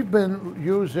 We've been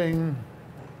using,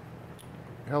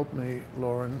 help me,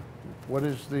 Lauren, what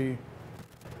is the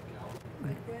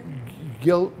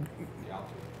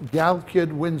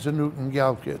Galkid, Winsor Newton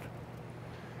Galkid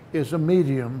is a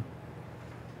medium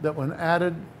that when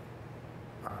added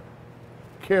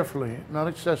carefully, not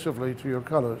excessively, to your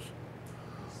colors,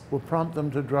 will prompt them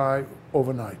to dry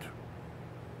overnight.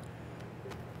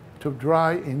 To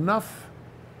dry enough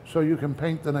so you can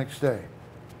paint the next day.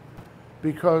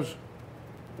 Because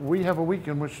we have a week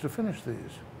in which to finish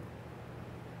these.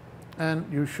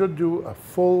 And you should do a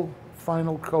full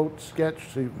final coat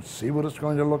sketch so you can see what it's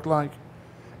going to look like,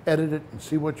 edit it and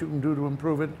see what you can do to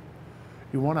improve it.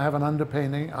 You want to have an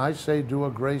underpainting, I say do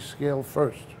a grayscale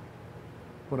first.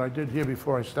 What I did here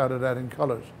before I started adding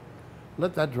colors.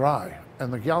 Let that dry,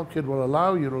 and the Galkid will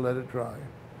allow you to let it dry.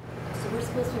 So we're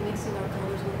supposed to be mixing our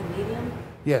colors with a medium?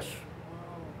 Yes.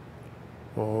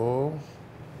 Oh, Oh,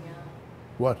 yeah.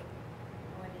 what?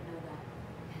 Oh, I didn't know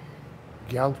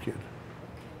that. Galkid.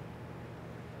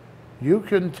 You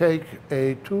can take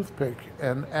a toothpick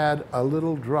and add a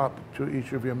little drop to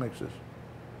each of your mixes.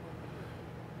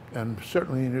 And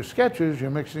certainly in your sketches,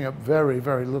 you're mixing up very,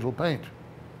 very little paint,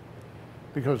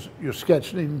 because your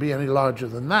sketch needn't be any larger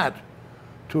than that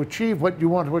to achieve what you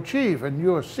want to achieve. And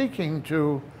you're seeking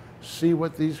to see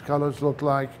what these colors look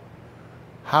like,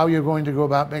 how you're going to go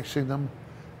about mixing them.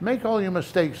 Make all your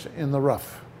mistakes in the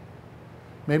rough.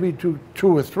 Maybe do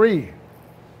 2 or 3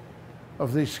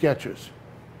 of these sketches.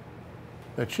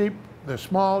 They're cheap, they're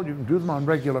small, you can do them on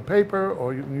regular paper,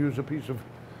 or you can use a piece of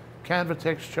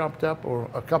Canvatex chopped up, or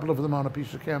a couple of them on a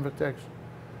piece of Canvatex.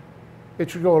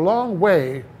 It should go a long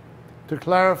way to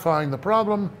clarifying the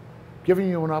problem, giving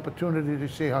you an opportunity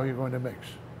to see how you're going to mix.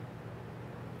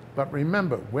 But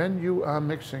remember, when you are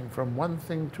mixing from one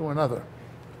thing to another,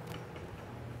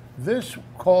 this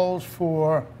calls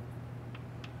for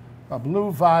a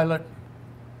blue-violet,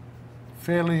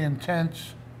 fairly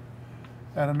intense,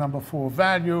 at a number 4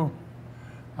 value.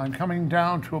 I'm coming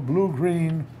down to a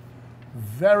blue-green,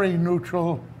 very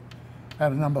neutral,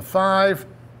 at a number 5.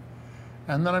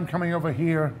 And then I'm coming over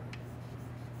here,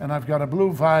 and I've got a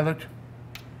blue-violet,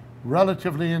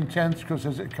 relatively intense, because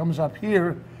as it comes up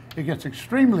here, it gets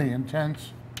extremely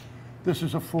intense. This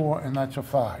is a 4, and that's a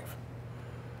 5.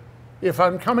 If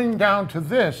I'm coming down to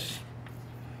this,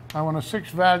 I want a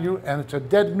 6 value, and it's a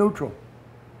dead neutral.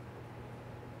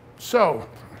 So,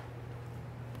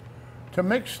 to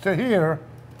mix to here,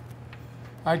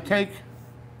 I take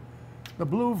the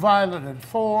blue-violet at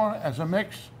 4 as a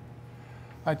mix.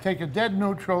 I take a dead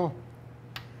neutral.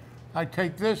 I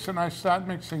take this and I start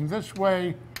mixing this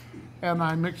way, and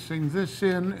I'm mixing this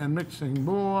in and mixing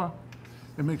more,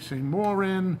 and mixing more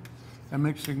in, and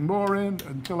mixing more in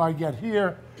until I get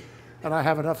here, and I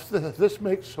have enough this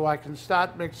mix so I can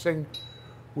start mixing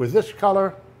with this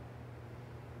color,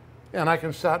 and I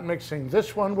can start mixing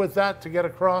this one with that to get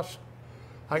across.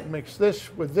 I can mix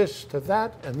this with this to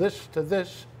that, and this to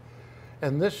this,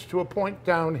 and this to a point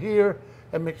down here,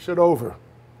 and mix it over.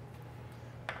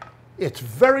 It's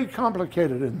very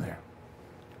complicated in there.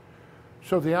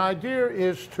 So the idea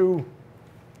is to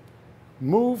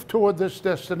move toward this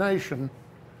destination,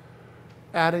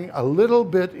 adding a little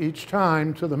bit each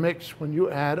time to the mix when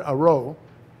you add a row.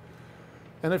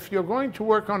 And if you're going to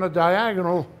work on a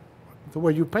diagonal, the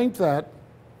way you paint that,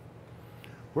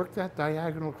 work that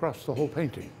diagonal across the whole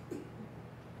painting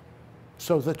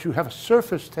so that you have a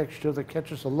surface texture that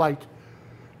catches the light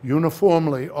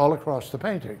uniformly all across the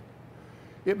painting.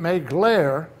 It may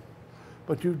glare,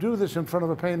 but you do this in front of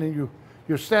a painting,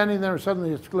 You're standing there and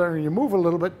suddenly it's glaring. You move a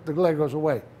little bit, the glare goes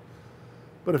away.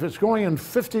 But if it's going in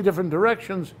 50 different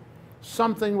directions,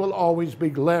 something will always be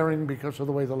glaring because of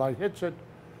the way the light hits it.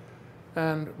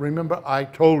 And remember, I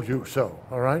told you so,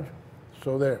 all right?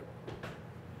 So there.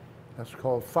 That's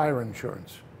called fire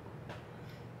insurance.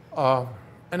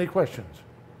 Any questions?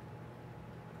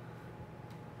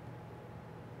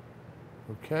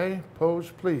 Okay, pose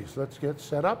please. Let's get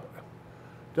set up.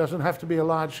 Doesn't have to be a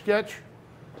large sketch.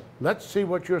 Let's see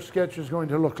what your sketch is going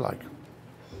to look like.